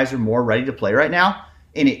other guys are more ready to play right now,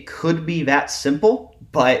 and it could be that simple.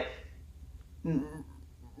 But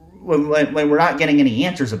when we're not getting any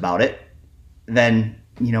answers about it, then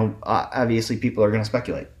obviously people are going to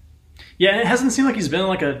speculate. Yeah, it hasn't seemed like he's been in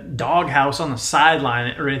like a doghouse on the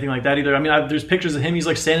sideline or anything like that either. I mean, there's pictures of him. He's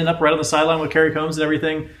like standing up right on the sideline with Kerry Combs and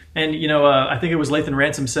everything. And, I think it was Lathan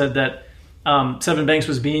Ransom said that Sevyn Banks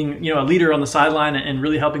was being, a leader on the sideline and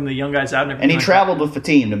really helping the young guys out. And he traveled with the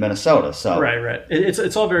team to Minnesota. So Right.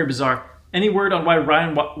 It's all very bizarre. Any word on why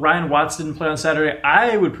Ryan Watts didn't play on Saturday?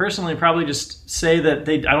 I would personally probably just say that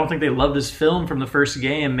I don't think they loved his film from the first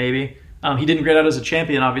game, maybe. He didn't grade out as a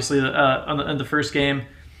champion, obviously, in the first game.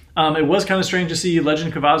 It was kind of strange to see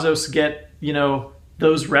Legend Cavazos get,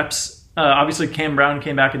 those reps. Obviously, Cam Brown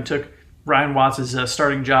came back and took Ryan Watts'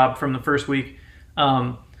 starting job from the first week.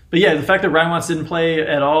 But yeah, the fact that Ryan Watts didn't play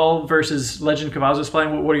at all versus Legend Cavazos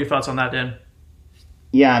playing, what are your thoughts on that, Dan?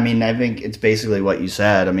 Yeah, I mean, I think it's basically what you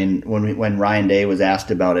said. I mean, when Ryan Day was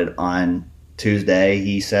asked about it on Tuesday,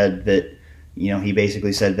 he said that, he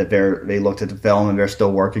basically said that they looked at the film and they're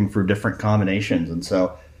still working through different combinations. And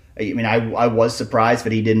so, I mean, I was surprised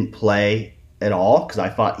that he didn't play at all because I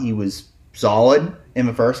thought he was solid in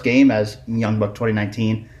the first game, as Young Buck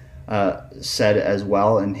 2019 said as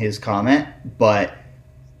well in his comment. But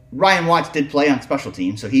Ryan Watts did play on special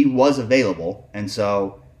teams, so he was available. And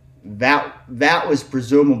so that was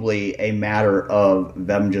presumably a matter of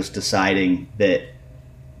them just deciding that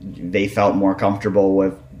they felt more comfortable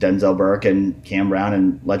with Denzel Burke and Cam Brown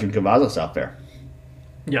and Legend Cavazos out there.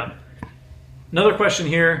 Yeah. Another question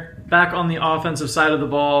here, back on the offensive side of the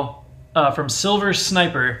ball, from Silver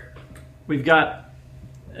Sniper. We've got,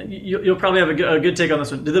 you'll probably have a good take on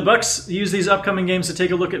this one. Do the Bucs use these upcoming games to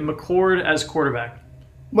take a look at McCord as quarterback?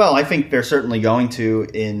 Well, I think they're certainly going to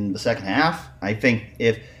in the second half. I think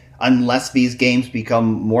unless these games become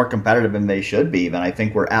more competitive than they should be, then I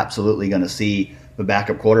think we're absolutely going to see the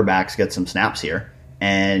backup quarterbacks get some snaps here.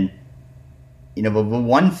 And, but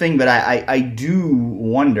one thing that I do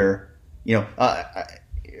wonder,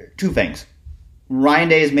 two things. Ryan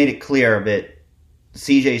Day has made it clear that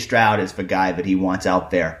C.J. Stroud is the guy that he wants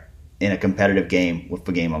out there in a competitive game with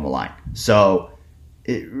the game on the line. So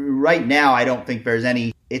right now, I don't think there's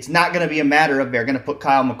any. It's not going to be a matter of they're going to put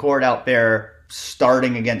Kyle McCord out there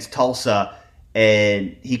starting against Tulsa,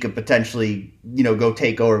 and he could potentially, go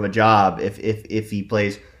take over the job if he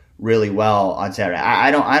plays really well on Saturday.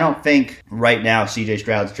 I don't think right now C.J.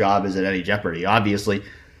 Stroud's job is at any jeopardy. Obviously,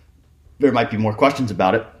 there might be more questions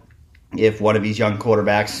about it if one of these young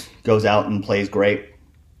quarterbacks goes out and plays great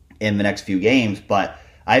in the next few games. But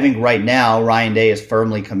I think right now Ryan Day is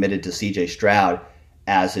firmly committed to C.J. Stroud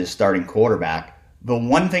as his starting quarterback. The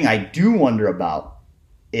one thing I do wonder about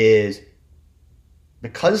is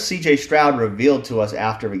because C.J. Stroud revealed to us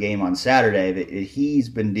after the game on Saturday that he's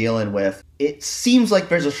been dealing with, it seems like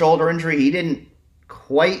there's a shoulder injury. He didn't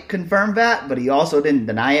quite confirm that, but he also didn't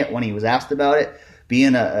deny it when he was asked about it,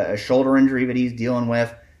 being a shoulder injury that he's dealing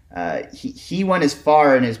with. He went as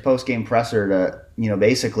far in his post-game presser to,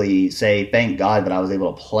 basically say, thank God that I was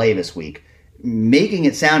able to play this week, making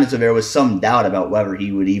it sound as if there was some doubt about whether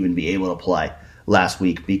he would even be able to play last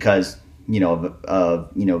week because,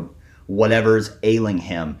 whatever's ailing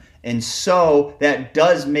him. And so that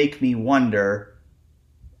does make me wonder,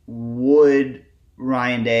 would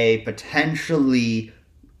Ryan Day potentially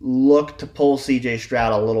look to pull C.J.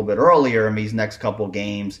 Stroud a little bit earlier in these next couple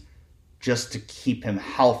games just to keep him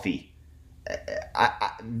healthy?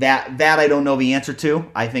 That I don't know the answer to.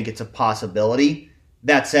 I think it's a possibility.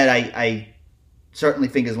 That said, I certainly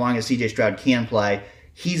think as long as C.J. Stroud can play,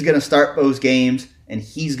 he's going to start those games, and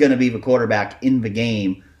he's going to be the quarterback in the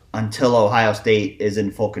game until Ohio State is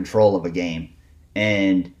in full control of a game.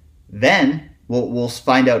 And then we'll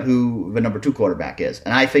find out who the number 2 quarterback is.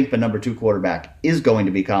 And I think the number 2 quarterback is going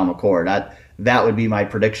to be Kyle McCord. That would be my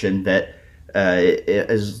prediction, that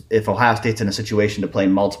if Ohio State's in a situation to play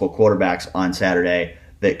multiple quarterbacks on Saturday,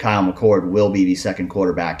 that Kyle McCord will be the second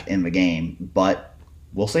quarterback in the game. But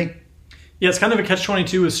we'll see. Yeah, it's kind of a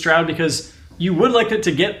catch-22 with Stroud because you would like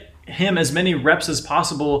to get him as many reps as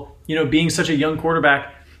possible, being such a young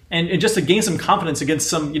quarterback, and just to gain some confidence against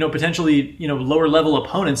some, potentially, lower level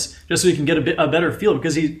opponents, just so he can get a better feel.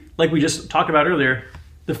 Because he, like we just talked about earlier,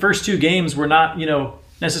 the first 2 games were not,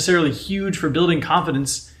 necessarily huge for building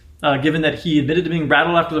confidence, given that he admitted to being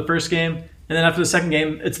rattled after the first game. And then after the second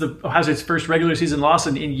game, it's the Ohio State's first regular season loss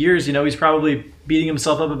in years. He's probably beating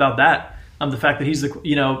himself up about that. The fact that he's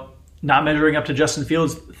not measuring up to Justin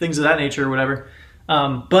Fields, things of that nature or whatever.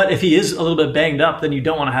 But if he is a little bit banged up, then you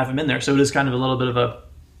don't want to have him in there. So it is kind of a little bit of a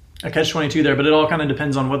catch-22 there, but it all kind of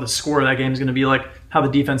depends on what the score of that game is going to be like, how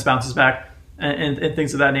the defense bounces back, and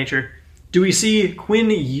things of that nature. Do we see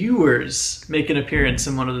Quinn Ewers make an appearance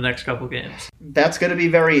in one of the next couple games? That's going to be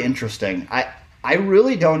very interesting. I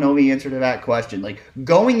really don't know the answer to that question. Like,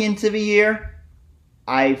 going into the year,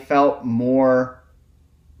 I felt more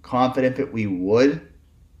confident that we would.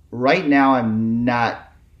 Right now, I'm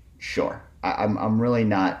not sure. I'm really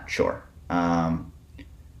not sure.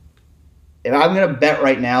 If I'm going to bet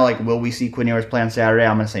right now, will we see Quinn Ewers play on Saturday?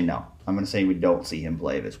 I'm going to say no. I'm going to say we don't see him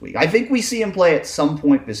play this week. I think we see him play at some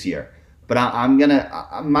point this year, but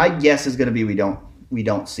my guess is going to be we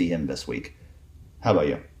don't see him this week. How about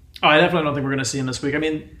you? Oh, I definitely don't think we're going to see him this week. I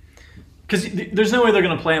mean, because there's no way they're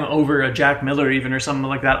going to play him over a Jack Miller even or something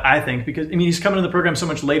like that, I think. Because, he's coming to the program so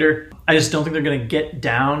much later. I just don't think they're going to get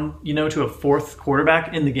down, to a 4th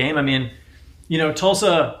quarterback in the game.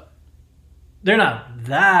 Tulsa, they're not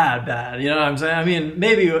that bad. You know what I'm saying? I mean,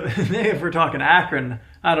 maybe if we're talking Akron,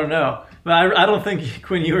 I don't know. But I don't think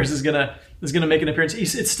Quinn Ewers is gonna make an appearance.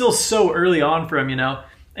 It's still so early on for him,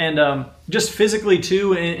 And just physically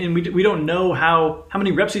too, and we don't know how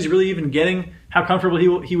many reps he's really even getting, how comfortable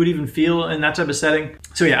he would even feel in that type of setting.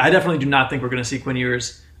 So yeah, I definitely do not think we're going to see Quinn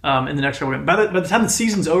Ewers in the next couple games. By the time the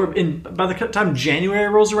season's over, by the time January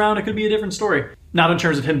rolls around, it could be a different story. Not in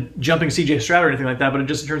terms of him jumping C.J. Stroud or anything like that, but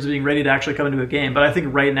just in terms of being ready to actually come into a game. But I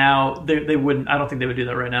think right now they wouldn't. I don't think they would do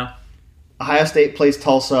that right now. Ohio State plays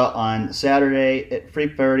Tulsa on Saturday at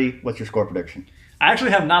 3:30. What's your score prediction? I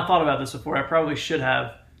actually have not thought about this before. I probably should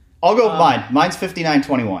have. I'll go with mine. Mine's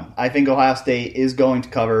 59-21. I think Ohio State is going to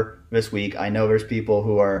cover this week. I know there's people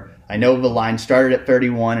who are... I know the line started at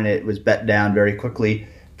 31 and it was bet down very quickly,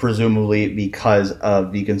 presumably because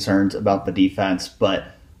of the concerns about the defense. But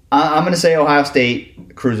I'm going to say Ohio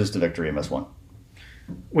State cruises to victory in this one.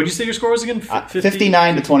 What did you say your score was again?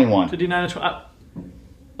 59-21. 59-20.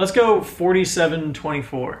 Let's go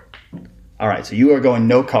 47-24. All right, so you are going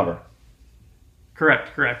no cover.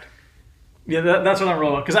 Correct. Yeah, that's what I'm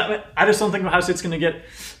rolling because I just don't think Ohio State's going to get.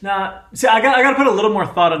 See, I got to put a little more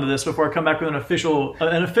thought into this before I come back with an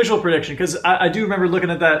official prediction because I do remember looking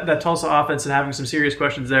at that Tulsa offense and having some serious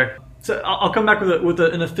questions there. So I'll come back with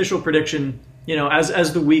an official prediction.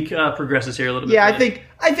 As the week progresses here a little bit. Yeah,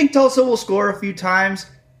 I think Tulsa will score a few times,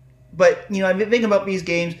 but I've been thinking about these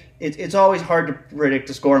games. It's always hard to predict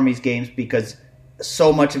the score in these games because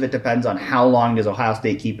so much of it depends on how long does Ohio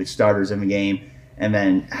State keep its starters in the game, and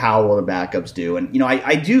then how will the backups do. And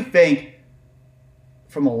I do think,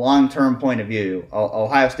 from a long-term point of view,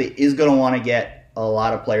 Ohio State is going to want to get a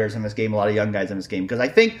lot of players in this game, a lot of young guys in this game, because I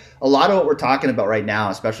think a lot of what we're talking about right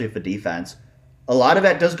now, especially for defense, a lot of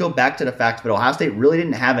that does go back to the fact that Ohio State really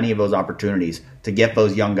didn't have any of those opportunities to get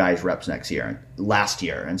those young guys reps last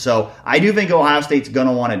year. And so I do think Ohio State's going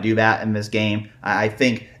to want to do that in this game. I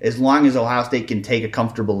think as long as Ohio State can take a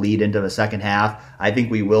comfortable lead into the second half, I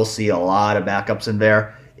think we will see a lot of backups in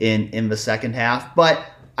there in the second half. But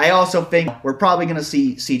I also think we're probably going to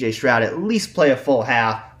see C.J. Stroud at least play a full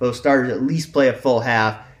half, those starters at least play a full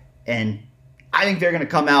half, and I think they're going to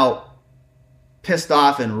come out pissed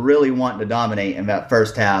off and really wanting to dominate in that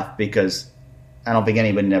first half because I don't think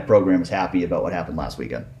anybody in that program is happy about what happened last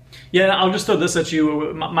weekend. Yeah, I'll just throw this at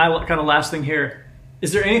you. My kind of last thing here.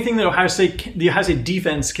 Is there anything that the Ohio State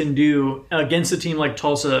defense can do against a team like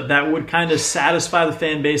Tulsa that would kind of satisfy the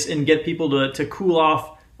fan base and get people to cool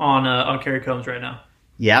off on Kerry Combs right now?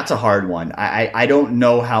 Yeah, it's a hard one. I don't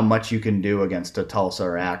know how much you can do against a Tulsa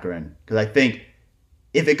or Akron because I think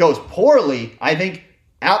if it goes poorly, I think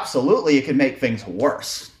absolutely it can make things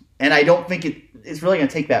worse. And I don't think it's really going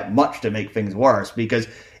to take that much to make things worse because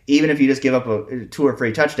even if you just give up 2 or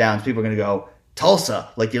 3 touchdowns, people are going to go,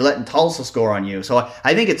 Tulsa, like you're letting Tulsa score on you. So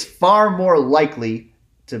I think it's far more likely,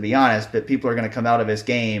 to be honest, that people are going to come out of this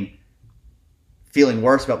game feeling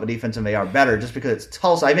worse about the defense than they are better just because it's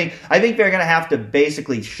Tulsa. I think they're going to have to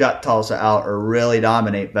basically shut Tulsa out or really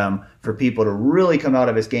dominate them for people to really come out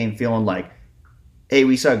of this game feeling like, hey,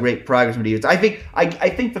 we saw great progress with defense. I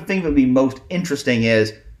think the thing that would be most interesting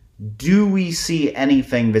is, do we see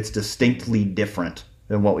anything that's distinctly different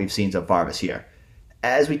than what we've seen so far this year?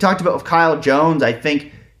 As we talked about with Kyle Jones, I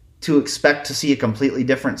think to expect to see a completely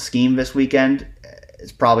different scheme this weekend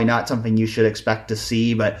is probably not something you should expect to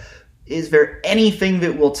see, but is there anything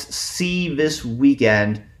that we'll see this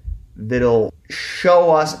weekend that'll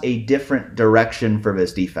show us a different direction for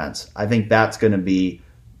this defense? I think that's going to be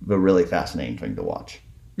the really fascinating thing to watch.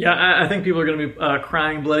 Yeah, I think people are going to be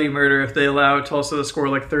crying bloody murder if they allow Tulsa to score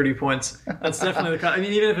like 30 points. That's definitely the. I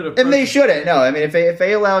mean, even if it. And they shouldn't. No, I mean, if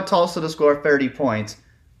they allow Tulsa to score 30 points,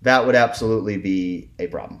 that would absolutely be a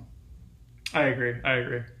problem. I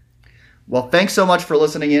agree. Well, thanks so much for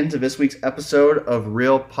listening in to this week's episode of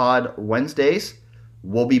Real Pod Wednesdays.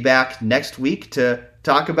 We'll be back next week to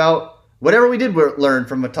talk about whatever we did learn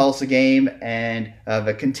from the Tulsa game and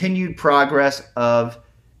the continued progress of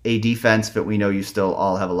a defense that we know you still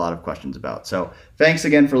all have a lot of questions about. So thanks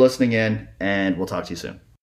again for listening in, and we'll talk to you soon.